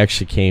Jam. They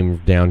actually came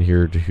down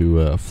here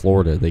to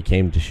Florida. They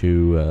came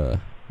to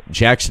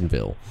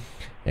Jacksonville,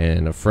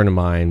 and a friend of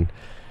mine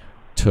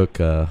took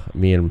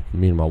me and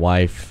my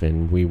wife,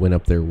 and we went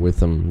up there with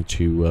them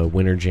to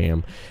Winter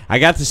Jam. I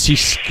got to see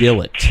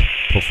Skillet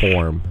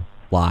perform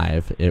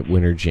live at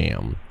Winter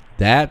Jam.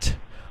 That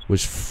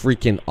was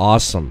freaking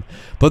awesome.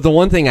 But the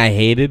one thing I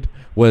hated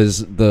was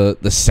the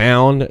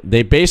sound.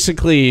 They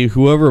basically,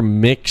 whoever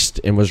mixed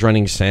and was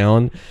running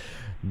sound,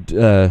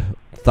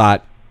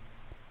 thought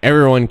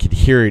everyone could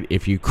hear it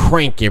if you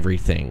crank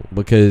everything,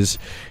 because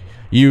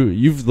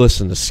you've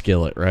listened to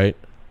Skillet, right?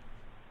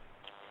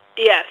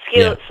 Yeah,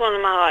 Skillet's one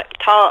of my like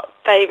top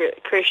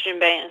favorite Christian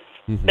bands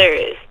there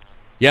is.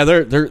 Yeah,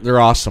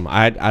 they're awesome.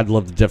 I'd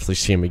love to definitely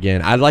see them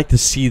again. I'd like to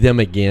see them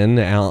again,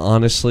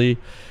 honestly.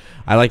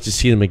 I'd like to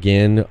see them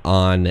again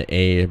on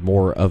a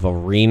more of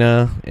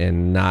arena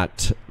and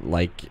not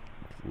like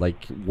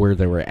where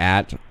they were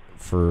at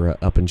for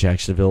up in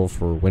Jacksonville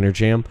for Winter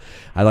Jam.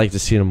 I'd like to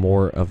see them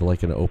more of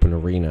like an open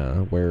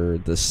arena where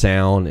the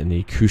sound and the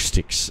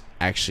acoustics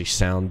actually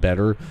sound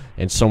better,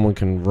 and someone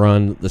can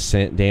run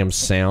the damn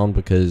sound,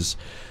 because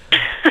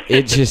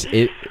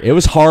it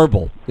was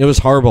horrible. It was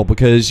horrible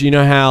because you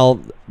know how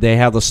they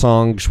have the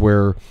songs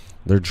where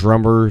their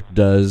drummer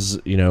does,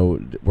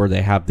 where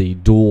they have the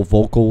dual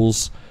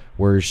vocals,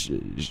 where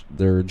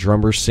their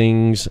drummer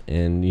sings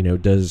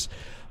and does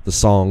the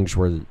songs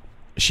where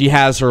she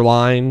has her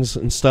lines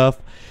and stuff.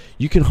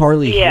 You can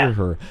hardly hear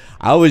her.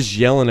 I was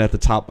yelling at the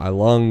top of my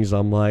lungs.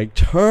 I'm like,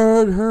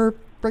 turn her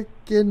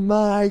freaking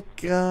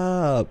mic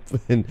up.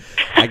 And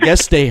I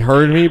guess they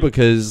heard me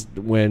because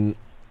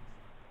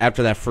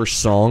after that first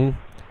song,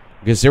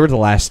 because they were the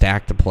last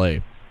act to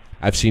play.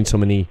 I've seen so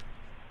many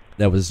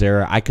that was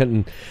there. I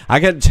couldn't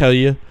tell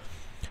you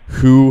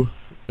who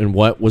and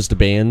what was the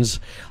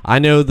bands. I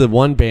know the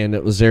one band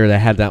that was there that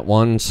had that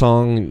one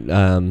song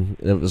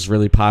that was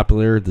really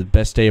popular, The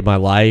Best Day of My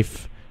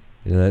Life.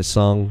 You know that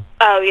song?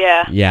 Oh,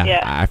 yeah.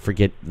 Yeah. I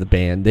forget the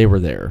band. They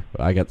were there.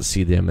 I got to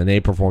see them, and they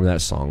performed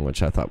that song,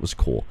 which I thought was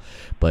cool.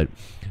 But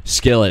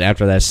Skillet,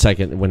 after that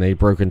second, when they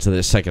broke into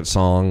the second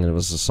song, it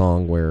was the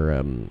song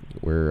where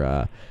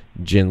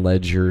Jen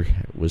Ledger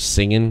was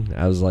singing.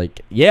 I was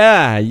like,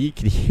 yeah, you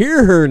can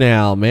hear her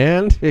now,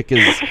 man,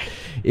 because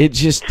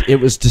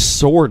it was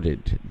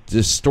distorted.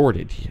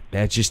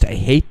 I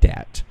hate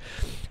that.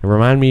 It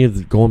reminded me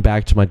of going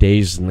back to my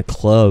days in the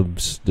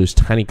clubs, those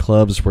tiny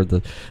clubs where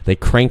they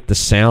cranked the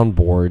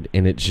soundboard,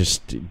 and it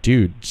just,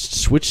 dude,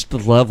 switch the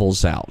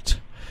levels out,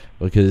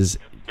 because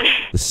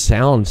the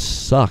sound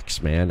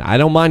sucks, man. I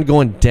don't mind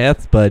going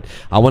deaf, but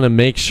I want to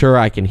make sure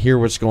I can hear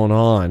what's going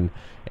on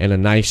in a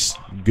nice,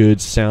 good,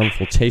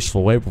 soundful,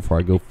 tasteful way before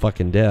I go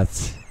fucking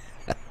deaf.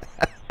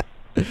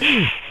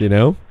 You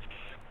know?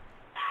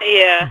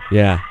 Yeah.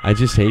 Yeah, I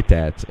just hate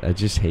that.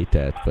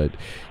 But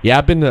yeah,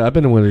 I've been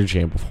to Winter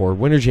Jam before.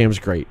 Winter Jam's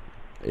great.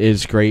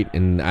 It's great,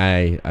 and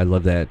I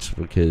love that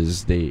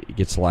because it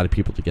gets a lot of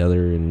people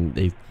together, and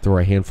they throw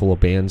a handful of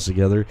bands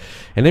together,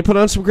 and they put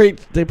on some great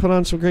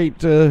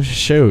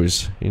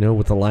shows.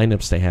 With the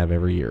lineups they have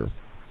every year.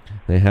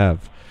 They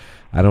have.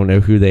 I don't know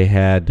who they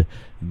had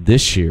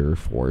this year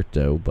for it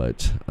though,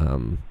 but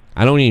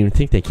I don't even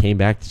think they came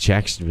back to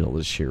Jacksonville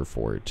this year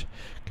for it,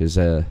 because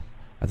I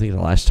think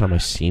the last time I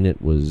seen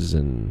it was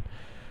in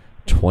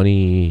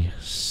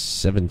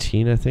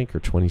 2017, I think, or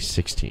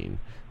 2016.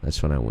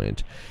 That's when I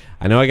went.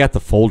 I know I got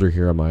the folder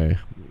here on my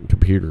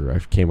computer. I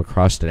came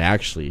across it.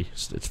 Actually,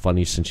 it's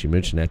funny since you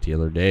mentioned that the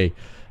other day,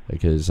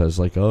 because I was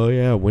like, oh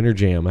yeah, Winter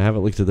Jam. I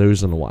haven't looked at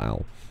those in a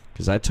while,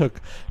 because I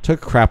took a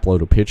crap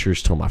load of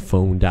pictures till my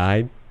phone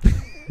died.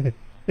 And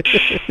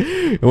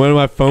when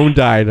my phone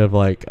died, I'm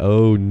like,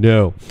 oh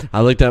no.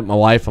 I looked at my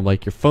wife. I'm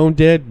like, your phone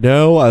dead?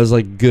 No. I was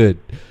like, good.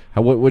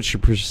 What's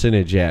your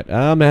percentage at?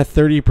 I'm at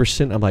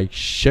 30%. I'm like,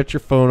 shut your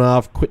phone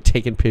off. Quit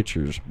taking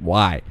pictures.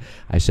 Why?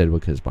 I said,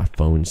 because my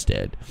phone's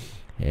dead.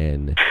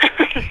 And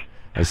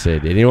I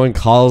said, anyone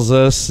calls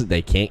us,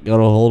 they can't get a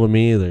hold of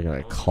me, they're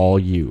going to call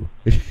you.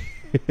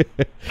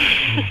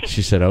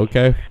 She said,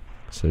 okay.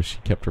 So she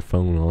kept her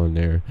phone on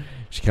there.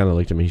 She kind of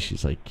looked at me.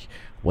 She's like,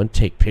 "Want to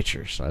take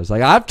pictures?" I was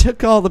like, I've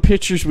took all the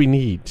pictures we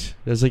need.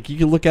 I was like, you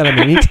can look at them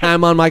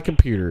anytime on my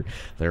computer.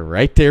 They're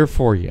right there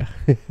for you.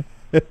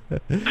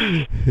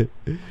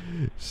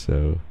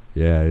 So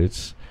yeah,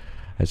 it's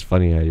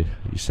funny you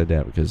said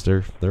that, because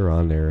they're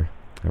on there.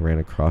 I ran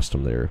across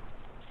them there.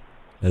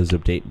 I was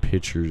updating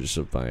pictures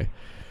of my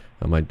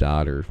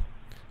daughter.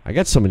 I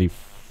got so many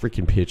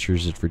freaking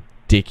pictures, it's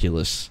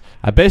ridiculous.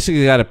 I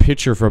basically got a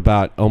picture for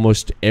about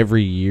almost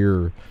every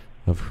year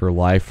of her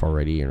life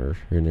already in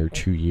her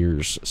 2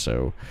 years.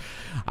 So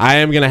I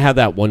am gonna have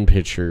that one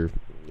picture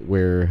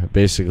where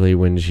basically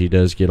when she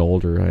does get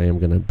older, I am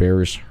going to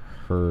embarrass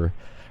her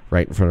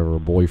right in front of her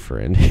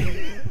boyfriend.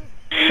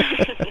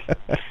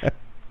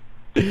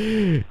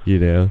 You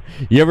know,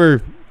 you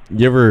ever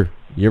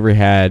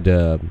had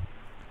a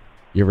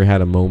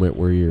moment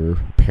where your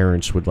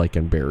parents would like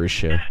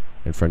embarrass you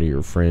in front of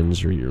your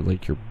friends or your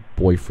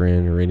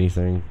boyfriend or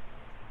anything?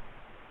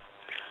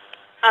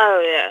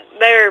 Oh, yeah.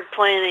 There are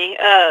plenty.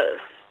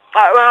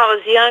 Like when I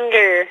was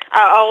younger,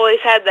 I always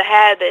had the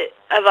habit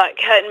of like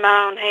cutting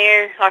my own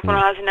hair, like when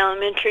I was in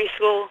elementary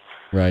school.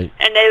 Right.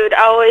 And they would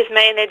always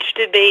manage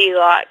to be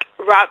like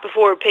right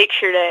before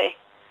picture day.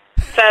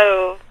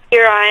 So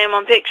here I am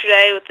on picture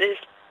day with this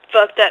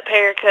fucked up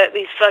haircut,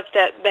 these fucked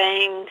up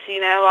bangs,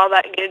 you know, all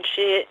that good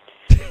shit.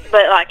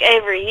 But like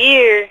every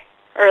year,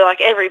 or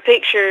like every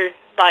picture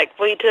like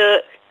we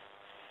took,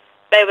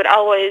 they would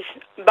always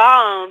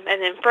buy them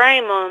and then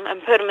frame them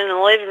and put them in the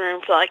living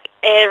room for like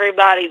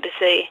everybody to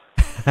see.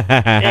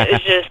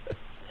 It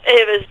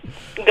was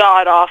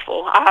god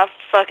awful. I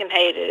fucking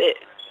hated it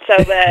so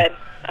bad.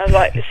 I was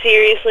like,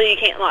 seriously, you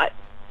can't like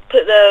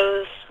put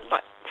those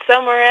like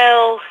somewhere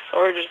else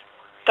or just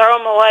throw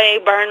them away,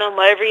 burn them,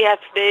 whatever you have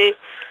to do.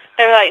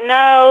 They were like,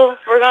 no,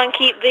 we're going to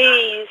keep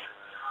these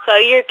so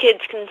your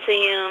kids can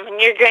see them and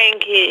your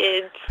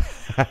grandkids.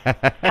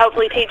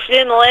 Hopefully teach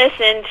them a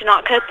lesson to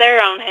not cut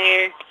their own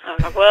hair. I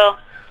was like, well,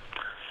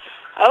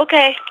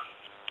 okay.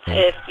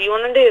 If you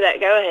want to do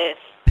that, go ahead.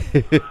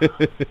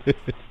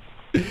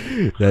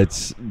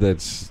 That's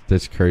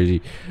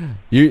crazy.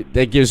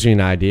 That gives me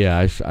an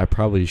idea. I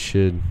probably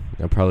should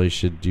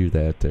do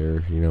that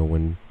there. You know,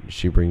 when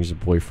she brings a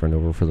boyfriend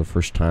over for the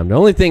first time. The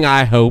only thing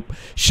I hope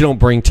she don't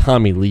bring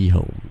Tommy Lee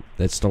home.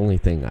 That's the only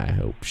thing I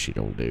hope she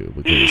don't do,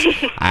 because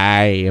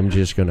I am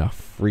just gonna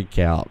freak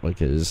out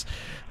because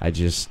I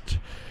don't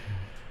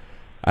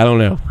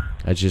know.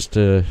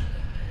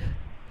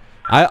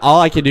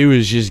 All I can do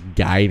is just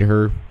guide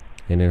her.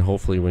 And then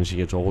hopefully when she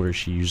gets older,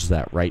 she uses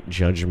that right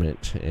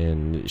judgment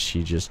and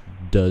she just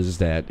does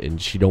that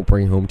and she don't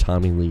bring home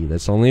Tommy Lee.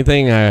 That's the only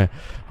thing I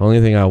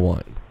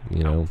want,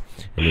 you know.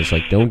 And it's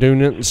like, don't do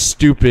nothing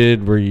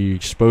stupid where you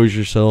expose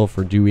yourself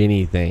or do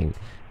anything,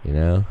 you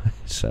know.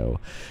 So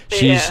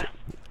she's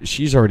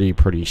already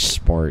pretty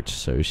smart,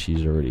 so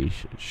she's already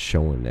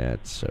showing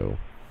that. So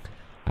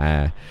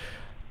I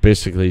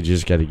basically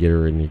just got to get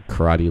her into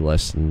karate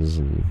lessons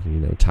and, you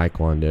know,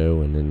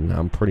 taekwondo, and then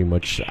I'm pretty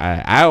much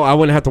I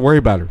wouldn't have to worry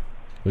about her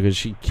because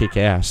she'd kick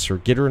ass. Or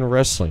get her into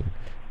wrestling,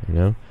 you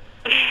know,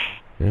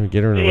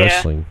 get her into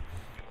wrestling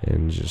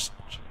and just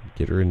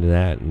get her into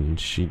that, and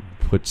she'd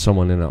put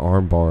someone in an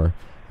arm bar.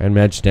 I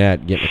imagine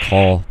that getting a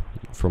call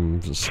from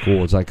the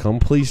school. It's like, come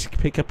please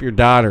pick up your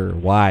daughter.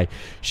 Why?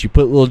 She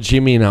put little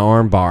Jimmy in an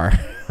arm bar.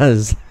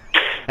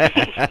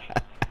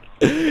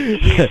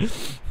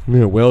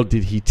 Well,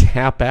 did he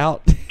tap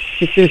out?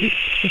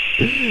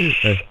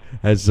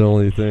 That's the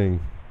only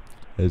thing.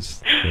 That's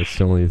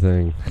the only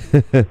thing.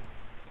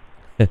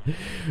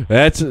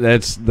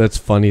 That's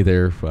funny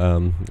there.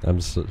 I'm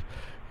so,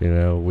 you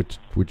know,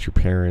 with your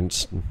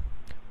parents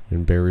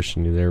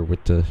embarrassing you there with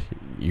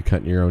you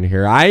cutting your own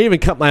hair. I even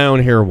cut my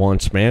own hair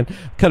once, man.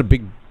 Cut a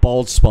big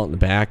bald spot in the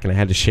back, and I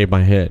had to shave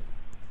my head.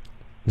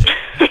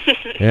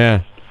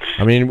 Yeah.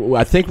 I mean,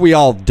 I think we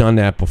all done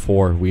that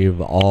before. We've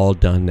all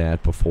done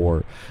that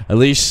before. At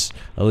least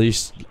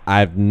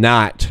I've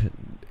not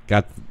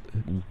got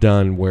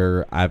done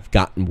where I've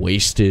gotten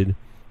wasted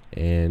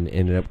and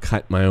ended up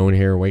cutting my own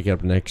hair, waking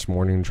up the next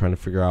morning and trying to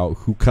figure out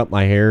who cut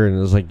my hair, and it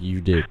was like, you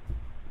did.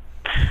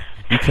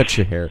 You cut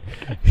your hair.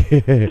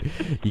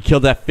 You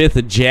killed that fifth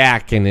of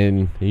Jack, and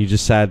then you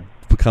decided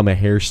to become a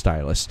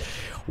hairstylist.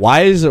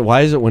 Why is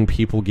it when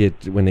people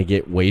when they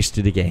get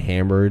wasted, they get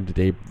hammered,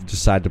 they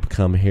decide to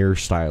become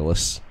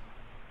hairstylists?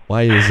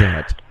 Why is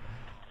that?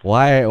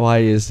 Why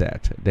is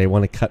that? They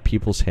want to cut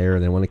people's hair.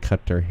 They want to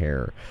cut their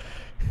hair.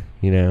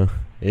 You know,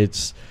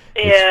 it's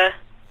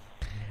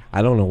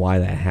I don't know why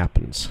that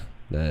happens.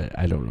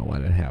 I don't know why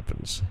that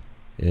happens.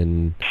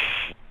 And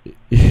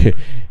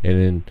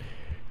then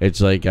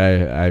it's like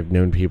I've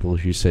known people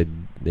who said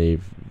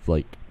they've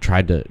like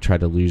tried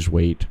to lose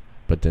weight,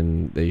 but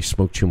then they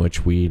smoke too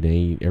much weed and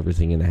eat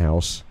everything in the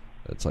house.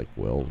 It's like,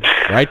 well,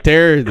 right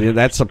there,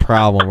 that's a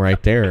problem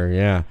right there.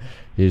 Yeah,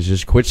 is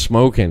just quit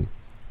smoking,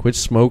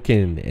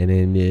 and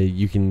then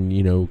you can,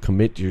 you know,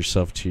 commit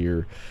yourself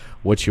to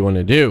what you want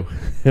to do.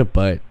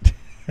 But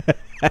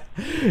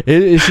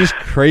it's just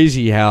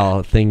crazy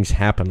how things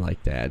happen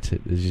like that.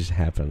 It just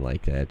happened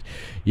like that.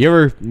 You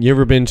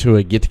ever been to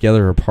a get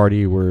together or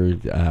party where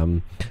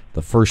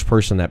the first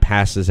person that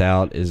passes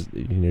out is,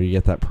 you know, you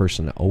get that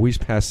person that always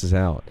passes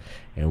out,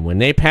 and when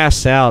they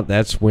pass out,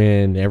 that's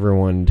when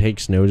everyone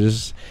takes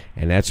notice,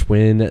 and that's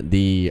when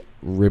the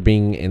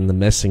ribbing and the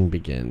messing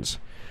begins.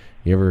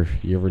 You ever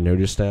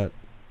noticed that?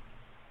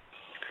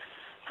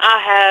 I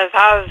have.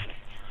 I've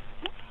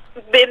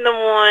been the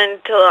one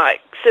to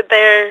like sit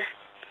there.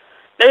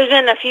 There's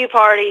been a few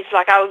parties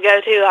like I would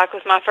go to like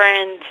with my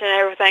friends and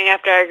everything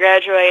after I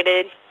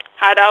graduated.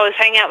 I'd always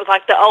hang out with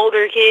like the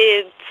older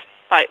kids,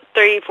 like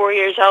 3-4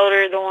 years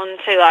older, the ones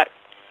who like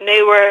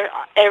knew where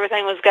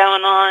everything was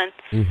going on.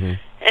 Mm-hmm.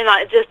 And,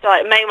 like, just to,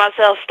 like, make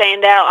myself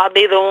stand out, I'd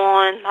be the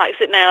one, like,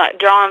 sitting there, like,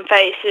 drawing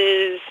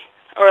faces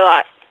or,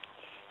 like,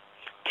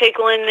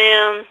 tickling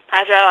them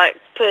after I, like,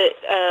 put,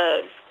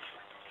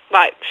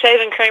 like,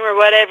 shaving cream or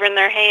whatever in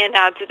their hand.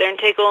 I'd sit there and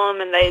tickle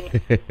them, and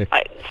they'd,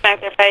 like, smack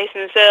their face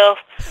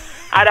themselves.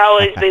 I'd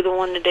always be the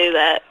one to do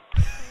that.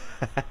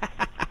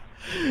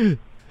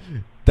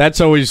 That's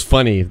always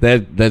funny.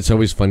 That's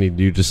always funny to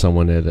do to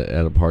someone at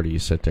a party. You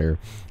sit there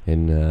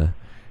and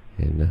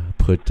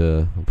put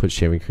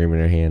shaving cream in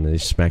their hand, and they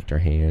smack their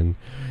hand.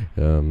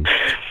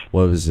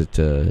 What was it?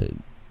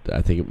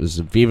 I think it was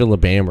Viva La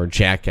Bam or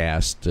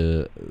Jackass.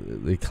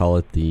 They call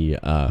it the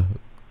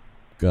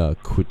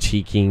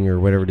critiquing or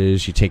whatever it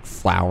is. You take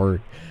flour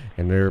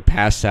and they're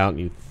passed out, and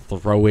you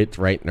throw it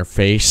right in their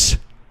face.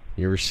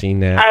 You ever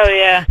seen that? Oh,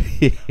 yeah.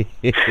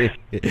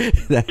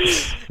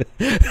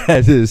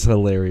 That is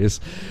hilarious.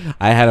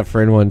 I had a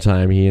friend one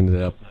time. He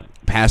ended up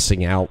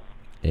passing out,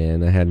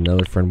 and I had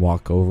another friend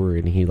walk over,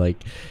 and he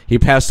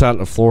passed out on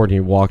the floor, and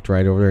he walked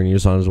right over there, and he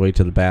was on his way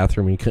to the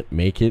bathroom. He couldn't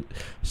make it,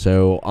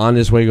 so on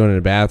his way going to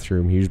the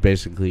bathroom, he was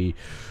basically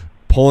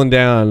pulling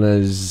down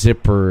a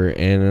zipper,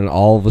 and then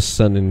all of a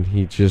sudden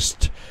he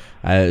just.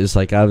 I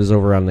was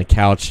over on the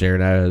couch there,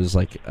 and I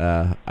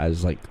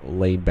was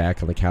laid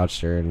back on the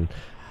couch there,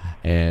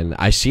 and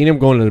I seen him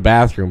going to the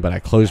bathroom, but I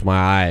closed my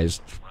eyes,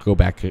 go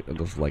back,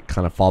 like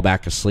kind of fall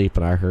back asleep,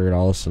 and I heard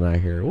all of a sudden, I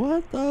hear,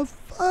 "What the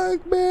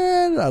fuck,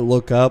 man?" I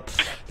look up,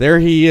 there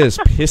he is,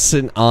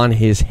 pissing on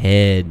his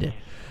head.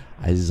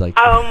 I was like,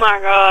 "Oh my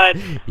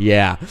god!"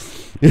 Yeah,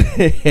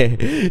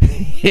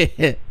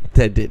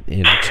 that didn't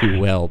end too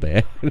well,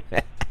 man.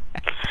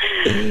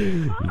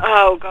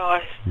 Oh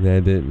gosh,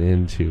 that didn't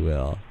end too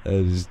well.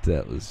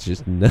 That was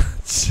just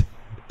nuts.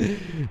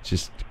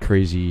 Just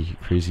crazy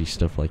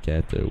stuff like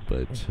that, though.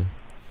 But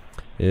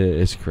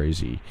it's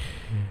crazy.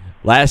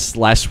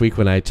 Last week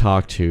when I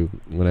talked to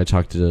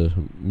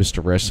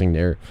Mr. Wrestling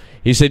there,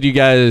 he said you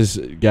guys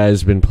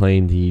been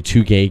playing the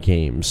 2K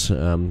games.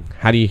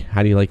 How do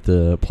you like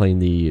playing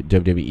the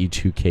WWE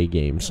 2K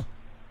games?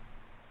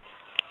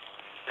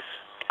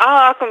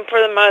 I like them for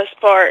the most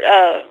part.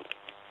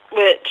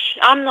 Which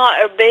I'm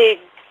not a big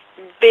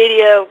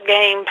video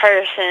game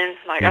person.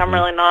 Like, I'm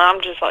really not.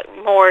 I'm just, like,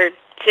 more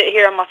sit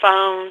here on my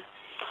phone,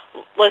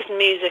 listen to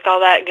music,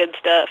 all that good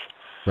stuff.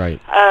 Right.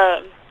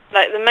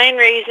 Like, the main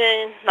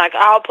reason, like,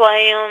 I'll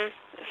play them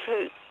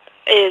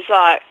is,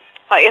 like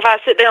if I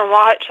sit there and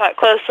watch, like,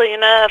 closely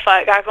enough,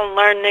 like, I can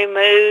learn new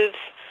moves.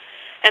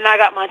 And I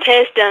got my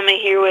test dummy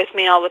here with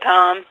me all the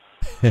time.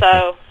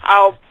 So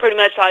I'll pretty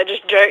much, like,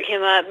 just jerk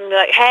him up and be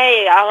like,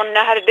 "Hey, I want to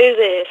know how to do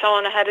this. I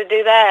want to know how to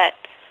do that."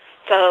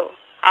 So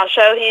I'll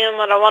show him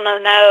what I want to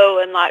know,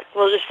 and, like,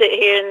 we'll just sit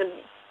here in the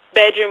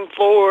bedroom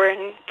floor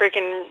and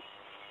freaking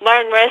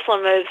learn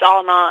wrestling moves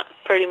all night,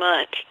 pretty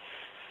much.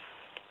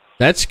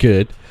 That's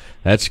good.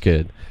 Yeah,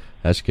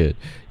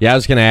 I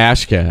was gonna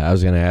ask you.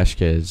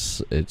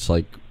 It's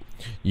like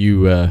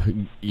you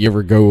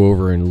ever go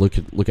over and look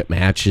at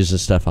matches and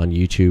stuff on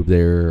YouTube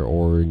there,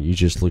 or you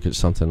just look at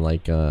something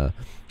like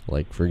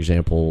for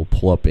example,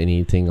 pull up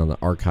anything on the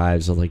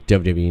archives of like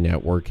WWE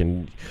Network,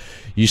 and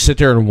you sit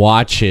there and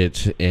watch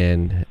it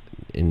and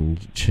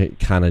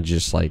kind of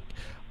just like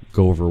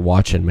go over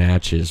watching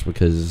matches,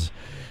 because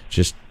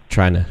just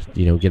trying to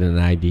get an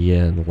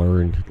idea and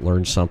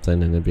learn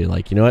something, and then be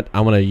like, you know what,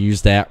 I want to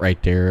use that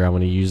right there. I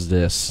want to use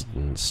this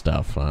and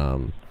stuff.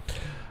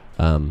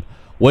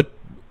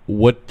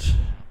 What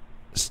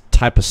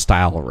type of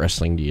style of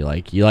wrestling do you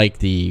like? You like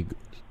the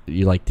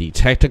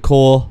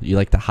technical? You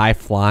like the high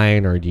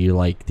flying, or do you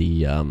like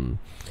the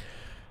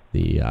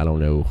I don't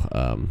know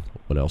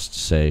what else to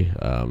say?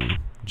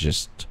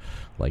 Just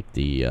like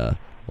the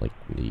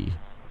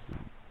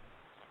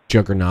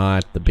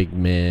Juggernaut, the big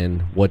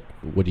men. What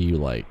do you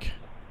like?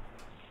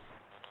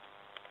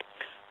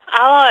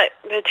 I like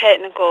the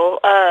technical.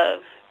 To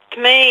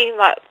me,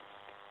 like,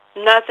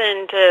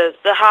 nothing to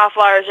the high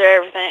flyers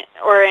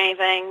or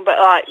anything, but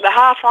like the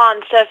high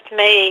flying stuff to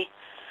me,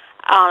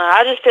 I don't know.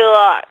 I just feel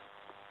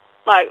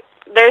like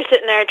they're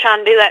sitting there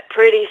trying to do that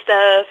pretty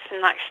stuff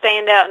and like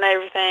stand out and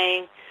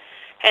everything,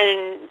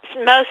 and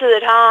most of the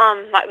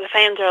time, like, the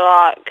fans are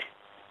like,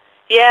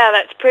 "Yeah,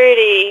 that's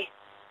pretty,"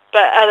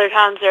 but other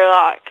times they're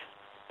like,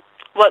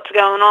 "What's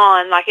going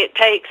on?" Like, it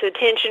takes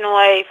attention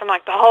away from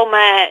like the whole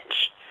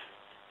match.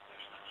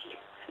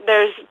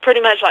 There's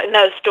pretty much like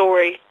no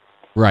story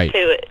right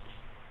to it.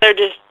 They're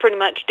just pretty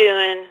much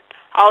doing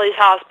all these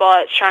high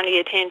spots, trying to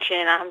get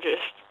attention. I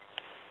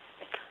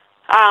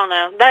don't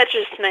know. That's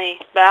just me.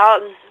 But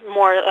I'm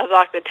more of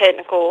like the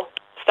technical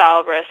style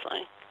of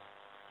wrestling.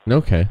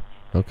 Okay.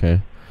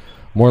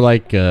 More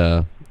like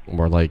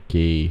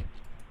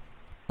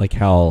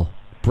how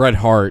Bret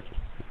Hart,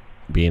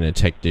 being a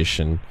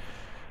technician,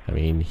 I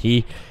mean,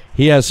 he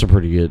has some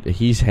pretty good.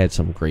 He's had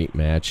some great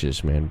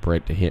matches, man.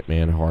 Bret the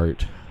Hitman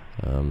Hart,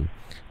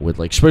 with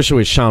like, especially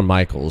with Shawn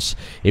Michaels.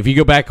 If you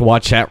go back and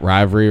watch that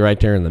rivalry right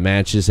there in the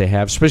matches they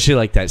have, especially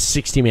like that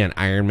 60-man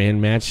Iron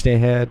Man match they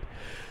had.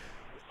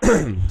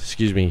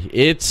 Excuse me.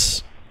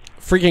 It's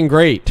freaking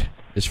great.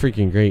 It's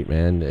freaking great,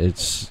 man.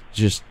 It's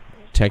just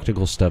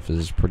technical stuff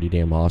is pretty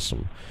damn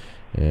awesome,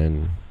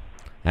 and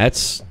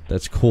that's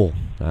cool.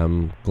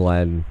 I'm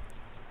glad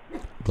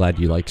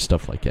you like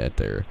stuff like that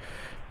there.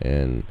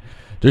 And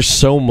there's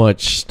so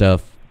much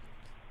stuff,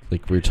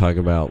 like we were talking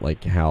about,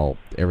 like how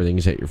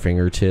everything's at your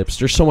fingertips.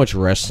 There's so much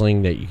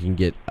wrestling that you can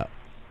get a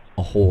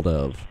hold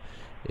of.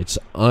 It's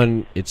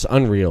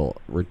unreal,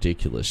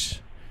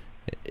 ridiculous.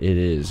 It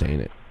is,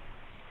 ain't it?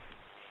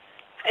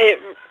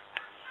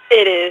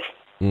 It is.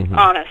 Mm-hmm.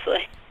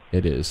 Honestly.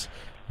 It is.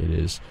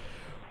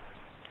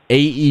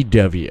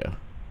 AEW.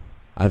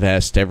 I've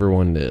asked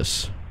everyone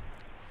this.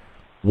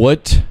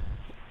 What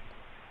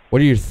are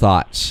your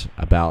thoughts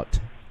about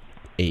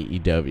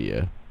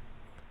AEW,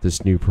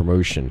 this new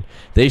promotion?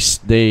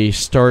 They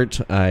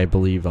start, I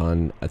believe,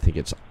 on, I think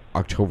it's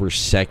October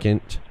 2nd.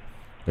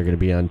 They're going to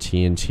be on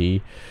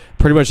TNT.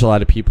 Pretty much a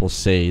lot of people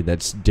say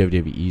that's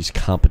WWE's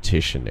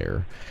competition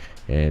there,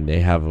 and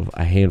they have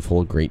a handful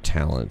of great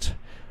talent.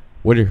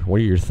 What are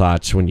your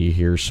thoughts when you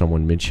hear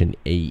someone mention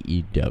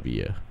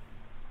AEW?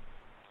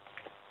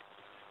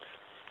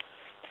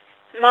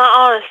 My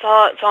honest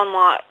thoughts on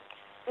like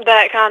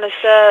that kind of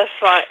stuff,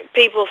 like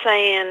people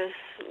saying,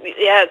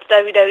 yeah, it's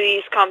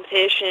WWE's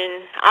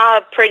competition.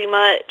 I pretty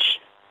much,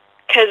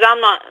 because I'm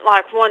not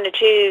like one to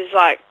choose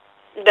like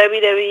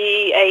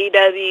WWE,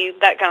 AEW,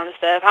 that kind of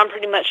stuff. I'm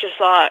pretty much just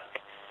like,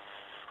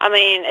 I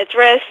mean, it's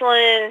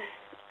wrestling.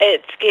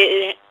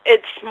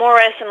 It's more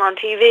wrestling on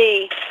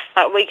TV.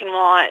 Like we can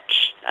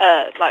watch.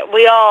 Like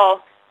we're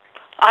all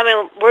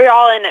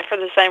in it for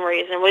the same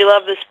reason. We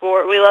love the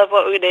sport. We love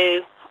what we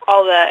do.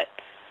 All that.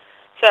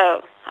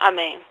 So I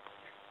mean,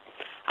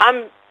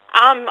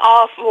 I'm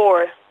all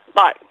for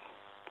like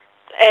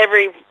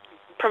every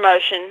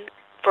promotion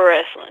for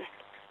wrestling.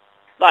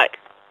 Like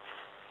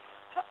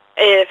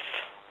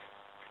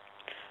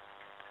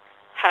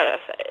how do I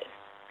say it?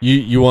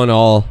 You want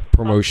all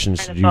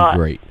promotions to do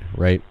great,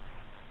 right?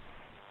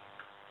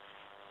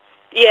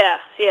 Yeah.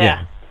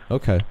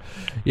 Okay.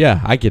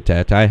 Yeah, I get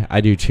that.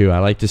 I do too. I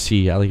like to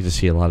see a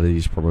lot of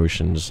these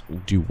promotions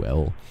do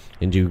well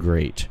and do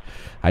great.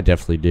 I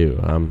definitely do.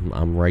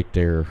 I'm right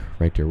there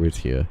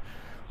with you.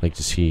 I like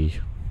to see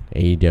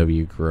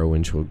AEW grow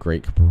into a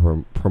great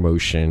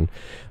promotion.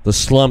 The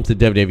slump that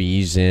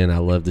WWE's in, I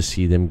love to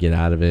see them get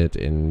out of it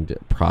and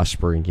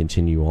prosper and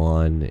continue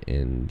on,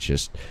 and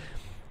just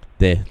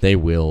they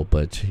will.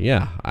 But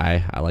yeah,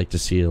 I like to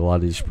see a lot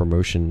of these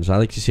promotions. I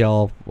like to see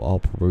all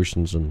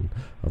promotions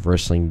of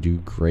wrestling do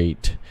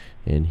great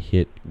and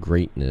hit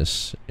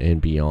greatness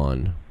and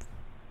beyond.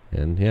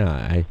 And yeah,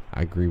 I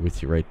agree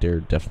with you right there.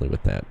 Definitely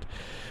with that.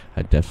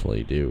 I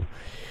definitely do.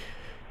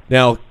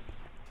 Now,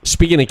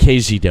 speaking of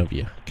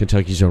KZW,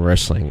 Kentucky Zone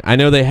Wrestling, I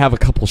know they have a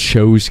couple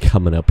shows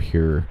coming up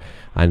here.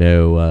 I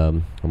know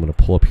I'm going to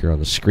pull up here on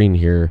the screen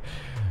here.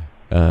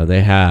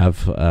 They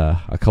have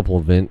a couple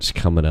events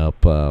coming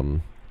up.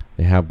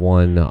 They have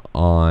one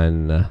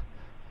on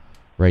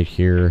right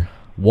here.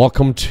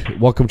 Welcome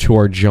to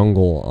our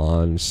jungle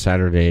on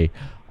Saturday,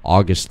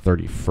 August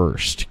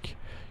 31st.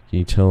 Can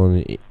you tell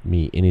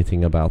me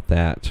anything about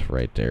that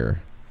right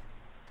there?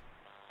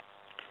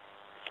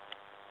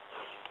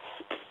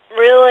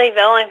 Really,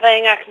 the only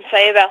thing I can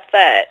say about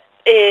that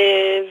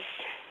is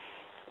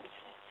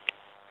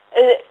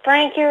it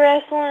Frank you're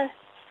wrestling?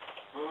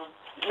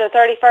 The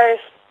 31st?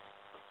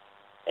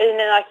 Isn't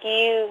it like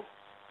you?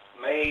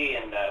 Me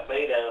and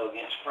Beto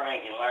against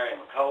Frank and Larry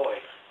McCoy.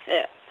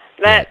 Yeah,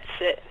 that's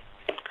it.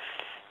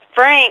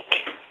 Frank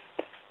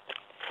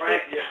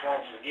just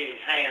wants to get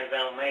his hands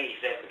on me,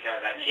 except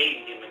because I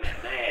cheated him in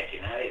that match,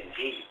 and I didn't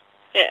cheat.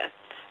 Yeah,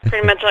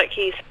 pretty much like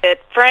he said.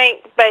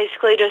 Frank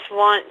basically just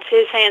wants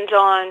his hands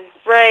on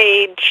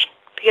Rage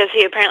because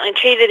he apparently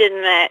cheated in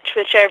the match,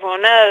 which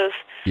everyone knows.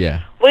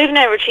 Yeah. We've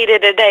never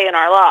cheated a day in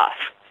our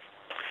life.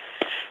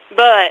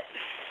 But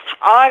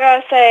all I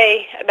gotta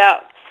say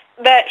about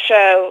that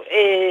show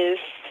is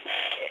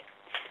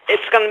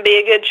it's gonna be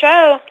a good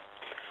show.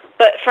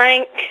 But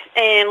Frank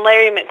and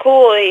Larry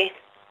McCoy,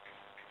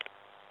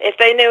 if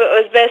they knew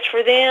it was best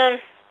for them,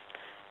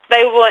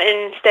 they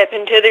wouldn't step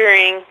into the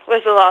ring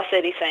with the Lost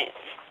City Saints.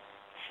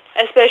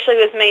 Especially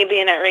with me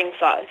being at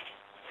ringside.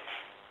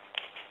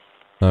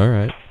 All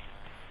right.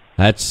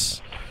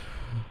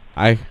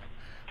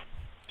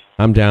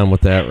 I'm down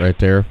with that right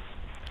there.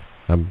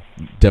 I'm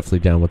definitely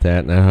down with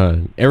that.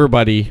 Now,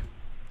 everybody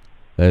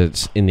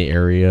that's in the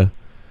area,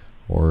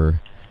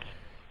 or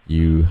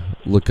you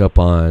look up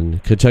on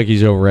Kentucky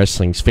Zone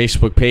Wrestling's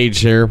Facebook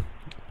page there.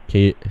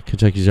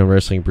 Kentucky Zone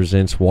Wrestling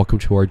presents Welcome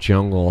to Our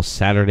Jungle,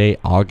 Saturday,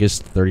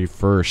 August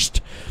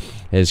 31st.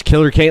 As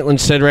Killer Kaylin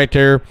said right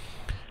there,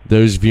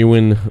 those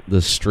viewing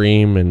the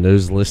stream and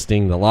those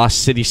listening, the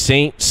Lost City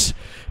Saints,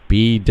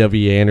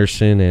 B.W.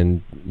 Anderson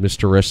and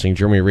Mr. Wrestling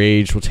Jeremy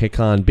Rage will take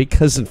on Big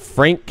Cousin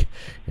Frank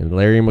and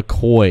Larry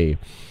McCoy.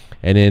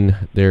 And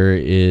then there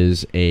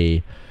is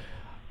a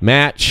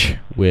match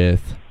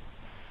with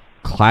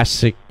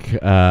classic,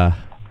 I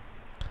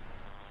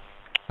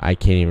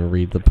can't even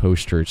read the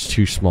poster. It's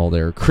too small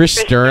there. Chris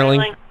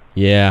Sterling.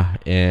 Yeah,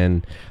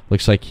 and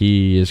looks like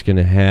he is going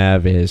to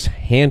have his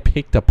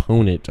hand-picked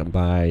opponent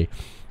by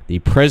the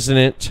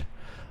president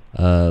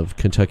of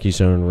Kentucky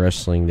Zone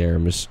Wrestling there,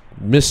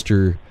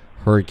 Mr.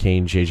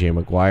 Hurricane J.J.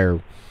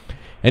 McGuire.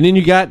 And then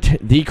you got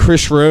the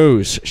Chris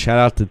Rose. Shout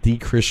out to the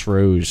Chris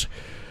Rose.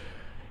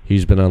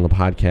 He's been on the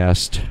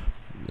podcast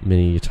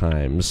many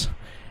times.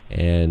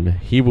 And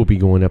he will be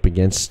going up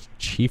against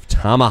Chief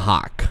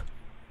Tomahawk.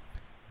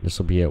 This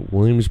will be at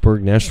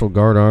Williamsburg National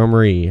Guard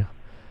Armory.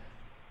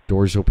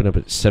 Doors open up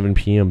at 7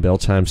 p.m. Bell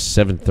time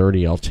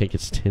 7:30. I'll take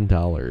it's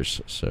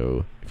 $10.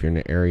 So if you're in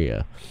the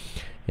area.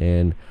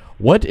 And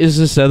what is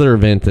this other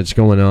event that's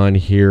going on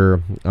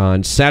here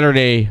on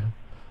Saturday,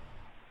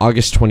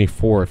 August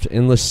 24th?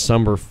 Endless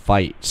Summer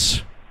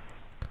Fights.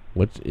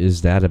 What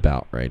is that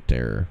about right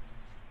there?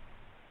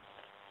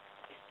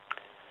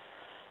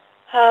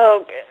 Oh,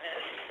 goodness.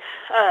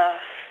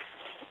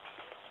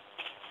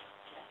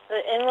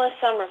 The Endless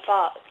Summer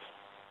Fights.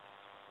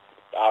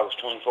 August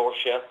 24th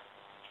show?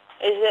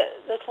 Is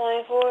it the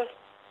 24th?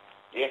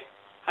 Yeah.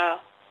 Oh.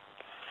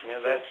 Yeah,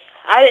 that's...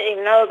 I didn't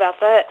even know about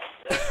that.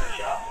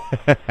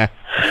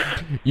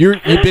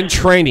 You've been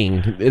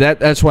training.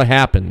 That's what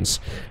happens.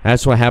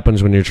 That's what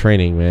happens when you're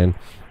training, man.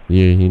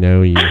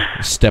 You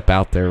step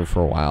out there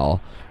for a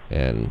while,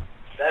 and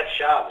That's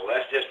shovel.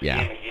 That's just the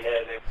Yeah. gimmick he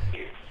does every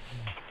year.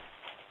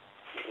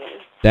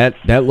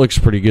 that looks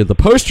pretty good. The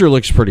poster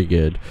looks pretty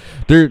good.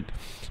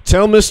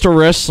 Tell Mr.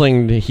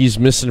 Wrestling he's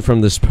missing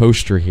from this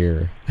poster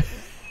here.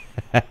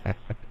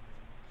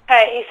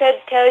 Hey, he said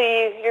to tell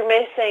you you're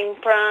missing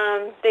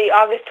from the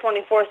August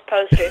 24th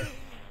poster.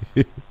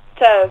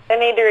 So they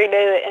need to redo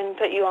it and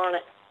put you on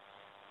it.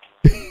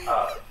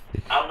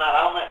 I'm not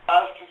on that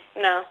poster.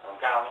 No. I'm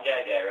calling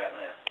JJ right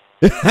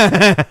now.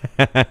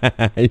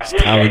 He's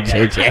calling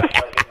JJ.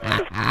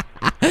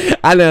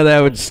 I know that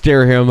would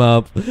stir him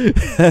up.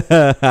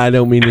 I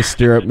don't mean to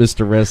stir up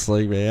Mr.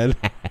 Wrestling, man.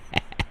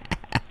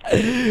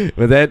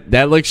 But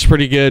that looks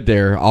pretty good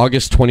there.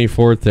 August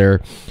 24th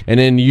there. And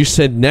then you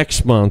said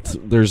next month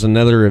there's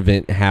another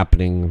event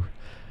happening,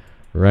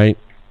 right?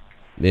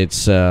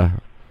 It's what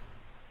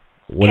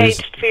is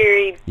Cage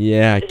Fury.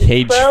 Yeah, Is it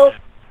Cage 12?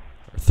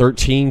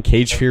 13,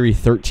 Cage Fury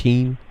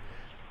 13.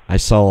 I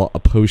saw a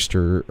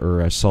poster,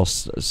 or I saw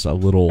a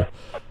little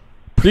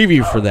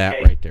preview for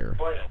that right there.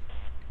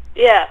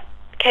 Yeah,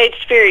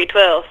 Cage Fury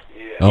 12.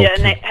 Yeah. Yeah,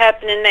 Okay.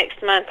 happening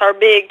next month. Our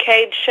big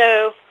cage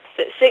show.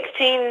 It's at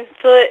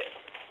 16-foot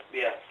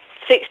Yeah.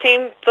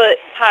 16-foot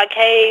high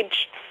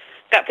cage.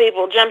 Got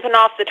people jumping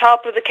off the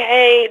top of the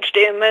cage,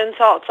 doing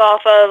moonsaults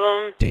off of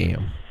them.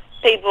 Damn.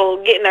 People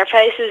getting their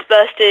faces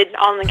busted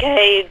on the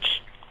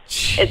cage.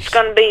 It's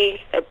going to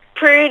be a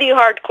pretty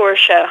hardcore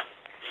show.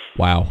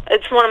 Wow.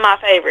 It's one of my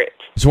favorites.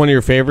 It's one of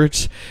your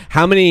favorites.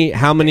 How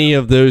many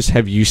of those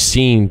have you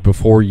seen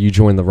before you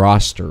joined the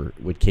roster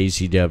with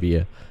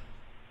KCW?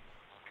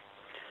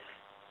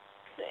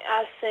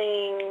 I've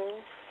seen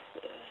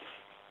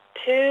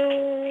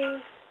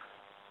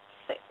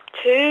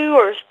two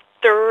or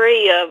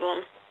three of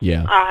them.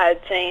 Yeah. I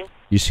had seen.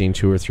 You've seen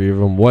 2 or 3 of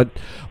them. What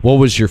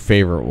was your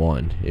favorite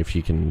one, if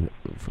you can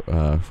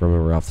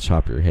remember off the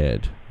top of your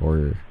head?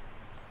 Or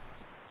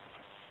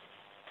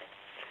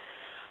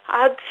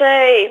I'd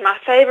say my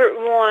favorite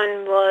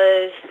one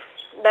was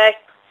back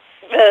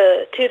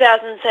the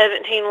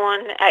 2017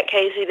 one at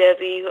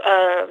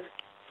KCW.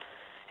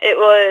 It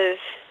was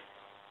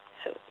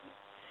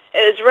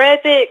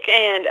Repic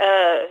and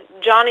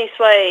Johnny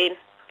Suede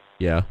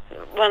yeah.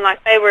 when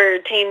they were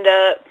teamed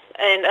up,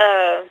 and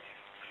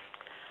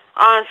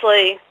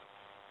honestly,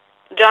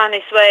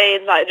 Johnny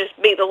Suede just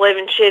beat the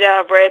living shit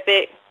out of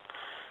Repic.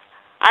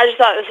 I just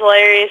thought it was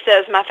hilarious.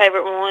 That was my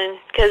favorite one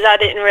because I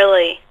didn't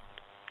really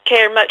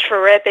care much for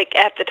Repic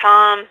at the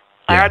time.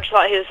 I just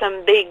thought he was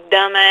some big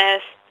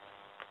dumbass,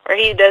 where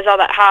he does all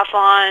that high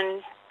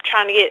flying,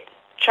 trying to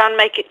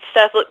make it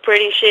stuff look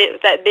pretty shit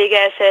with that big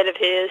ass head of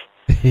his.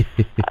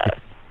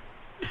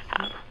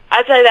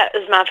 I'd say that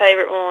was my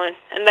favorite one,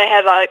 and they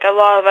had a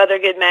lot of other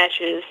good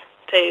matches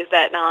too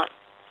that night.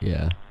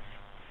 Yeah.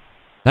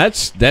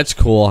 That's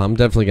cool. I'm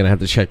definitely going to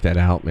have to check that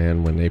out,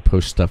 man, when they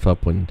post stuff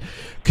up. When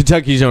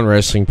Kentucky Zone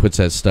Wrestling puts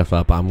that stuff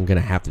up, I'm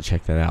going to have to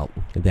check that out.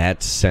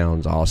 That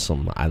sounds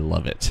awesome. I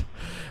love it.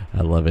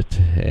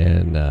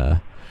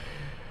 And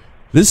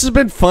this has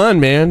been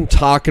fun, man,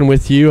 talking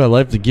with you. I'd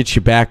love to get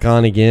you back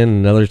on again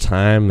another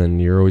time,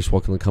 and you're always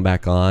welcome to come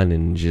back on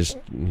and just,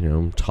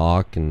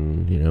 talk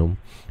and,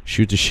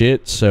 shoot the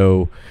shit.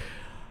 So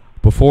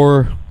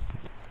before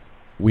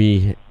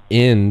we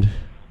end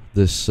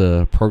this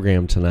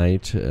program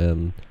tonight,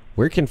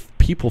 where can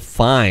people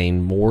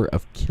find more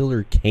of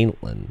Killer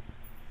Kaylin?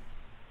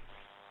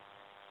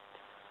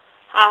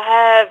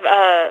 I have,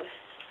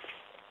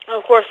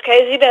 of course,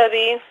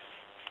 KZW.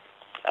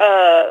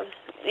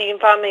 You can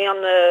find me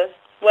on the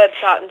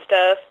website and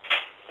stuff.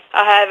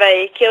 I have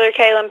a Killer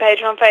Kaylin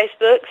page on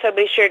Facebook, so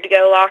be sure to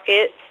go like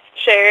it,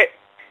 share it,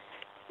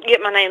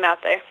 get my name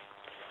out there.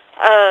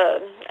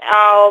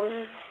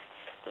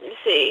 Let me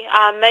see.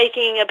 I'm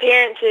making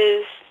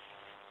appearances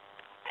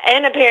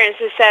and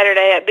appearances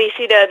Saturday at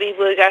BCW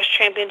Blue Gosh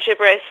Championship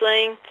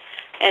Wrestling.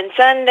 And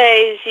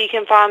Sundays, you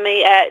can find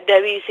me at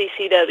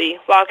WCCW,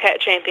 Wildcat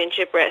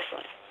Championship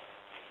Wrestling.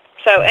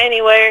 So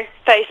anywhere,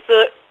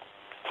 Facebook,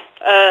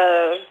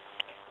 at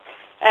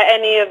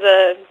any of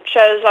the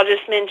shows I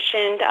just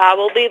mentioned, I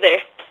will be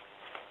there.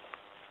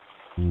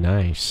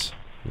 Nice.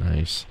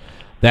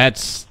 That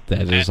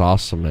is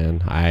awesome,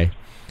 man. I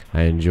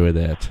enjoy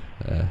that.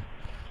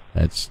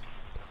 That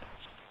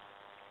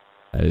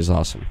is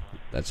awesome.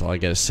 That's all I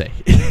gotta say.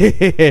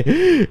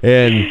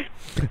 And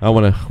I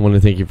want to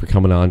thank you for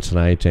coming on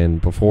tonight.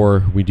 And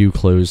before we do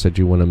close, I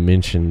do want to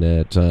mention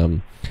that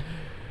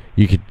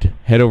you could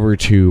head over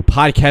to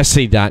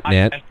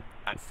podcastcity.net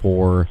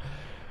for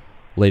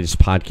latest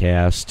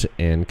podcast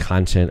and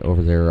content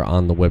over there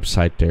on the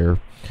website there.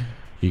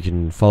 You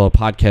can follow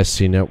Podcast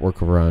City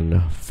Network over on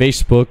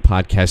Facebook,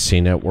 Podcast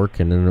City Network,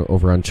 and then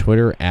over on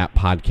Twitter at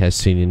Podcast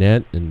City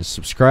Net, and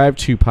subscribe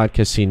to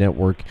Podcast City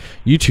Network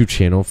YouTube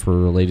channel for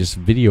the latest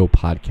video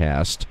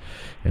podcast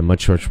and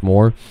much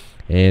more.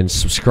 And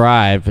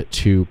subscribe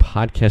to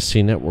Podcast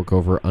City Network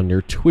over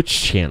under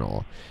Twitch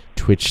channel,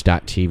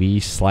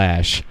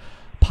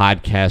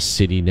 twitch.tv/Podcast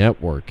City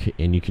Network.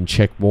 And you can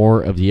check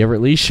more of the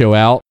Everett Lee Show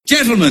out.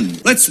 Gentlemen,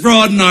 let's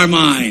broaden our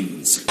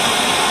minds.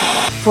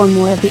 For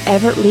more of The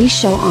Everett Lee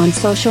Show on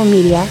social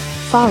media,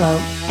 follow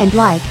and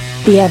like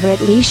The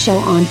Everett Lee Show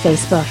on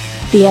Facebook,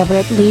 The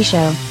Everett Lee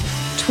Show,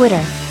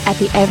 Twitter, at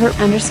The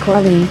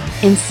Everett_Lee,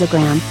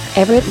 Instagram,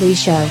 Everett Lee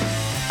Show.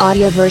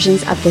 Audio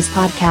versions of this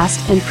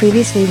podcast and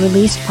previously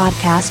released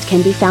podcast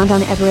can be found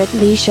on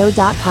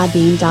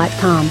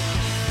everettleeshow.podbean.com.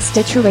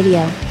 Stitcher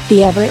Radio,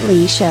 The Everett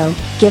Lee Show,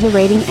 give a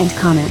rating and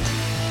comment.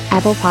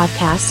 Apple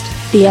Podcast,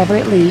 The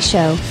Everett Lee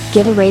Show,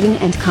 give a rating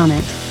and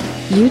comment.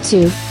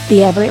 YouTube,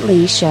 The Everett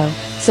Lee Show.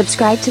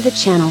 Subscribe to the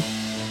channel.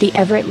 The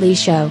Everett Lee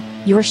Show,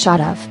 your shot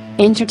of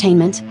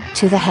entertainment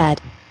to the head.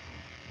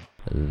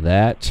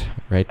 That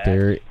right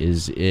there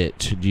is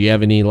it. Do you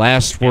have any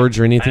last words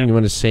or anything you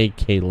want to say,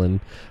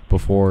 Kaylin,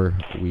 before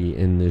we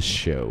end this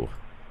show?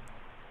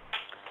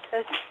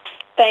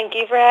 Thank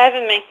you for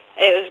having me.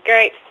 It was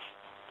great.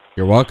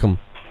 You're welcome.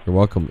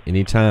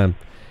 Anytime.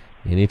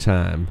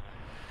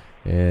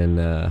 And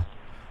I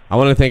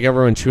want to thank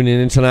everyone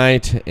tuning in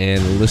tonight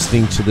and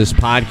listening to this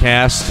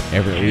podcast.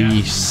 Everett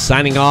Lee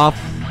signing off.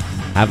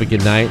 Have a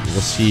good night.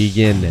 We'll see you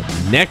again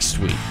next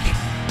week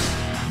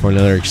for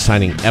another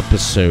exciting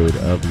episode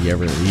of the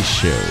Everett Lee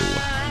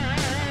Show.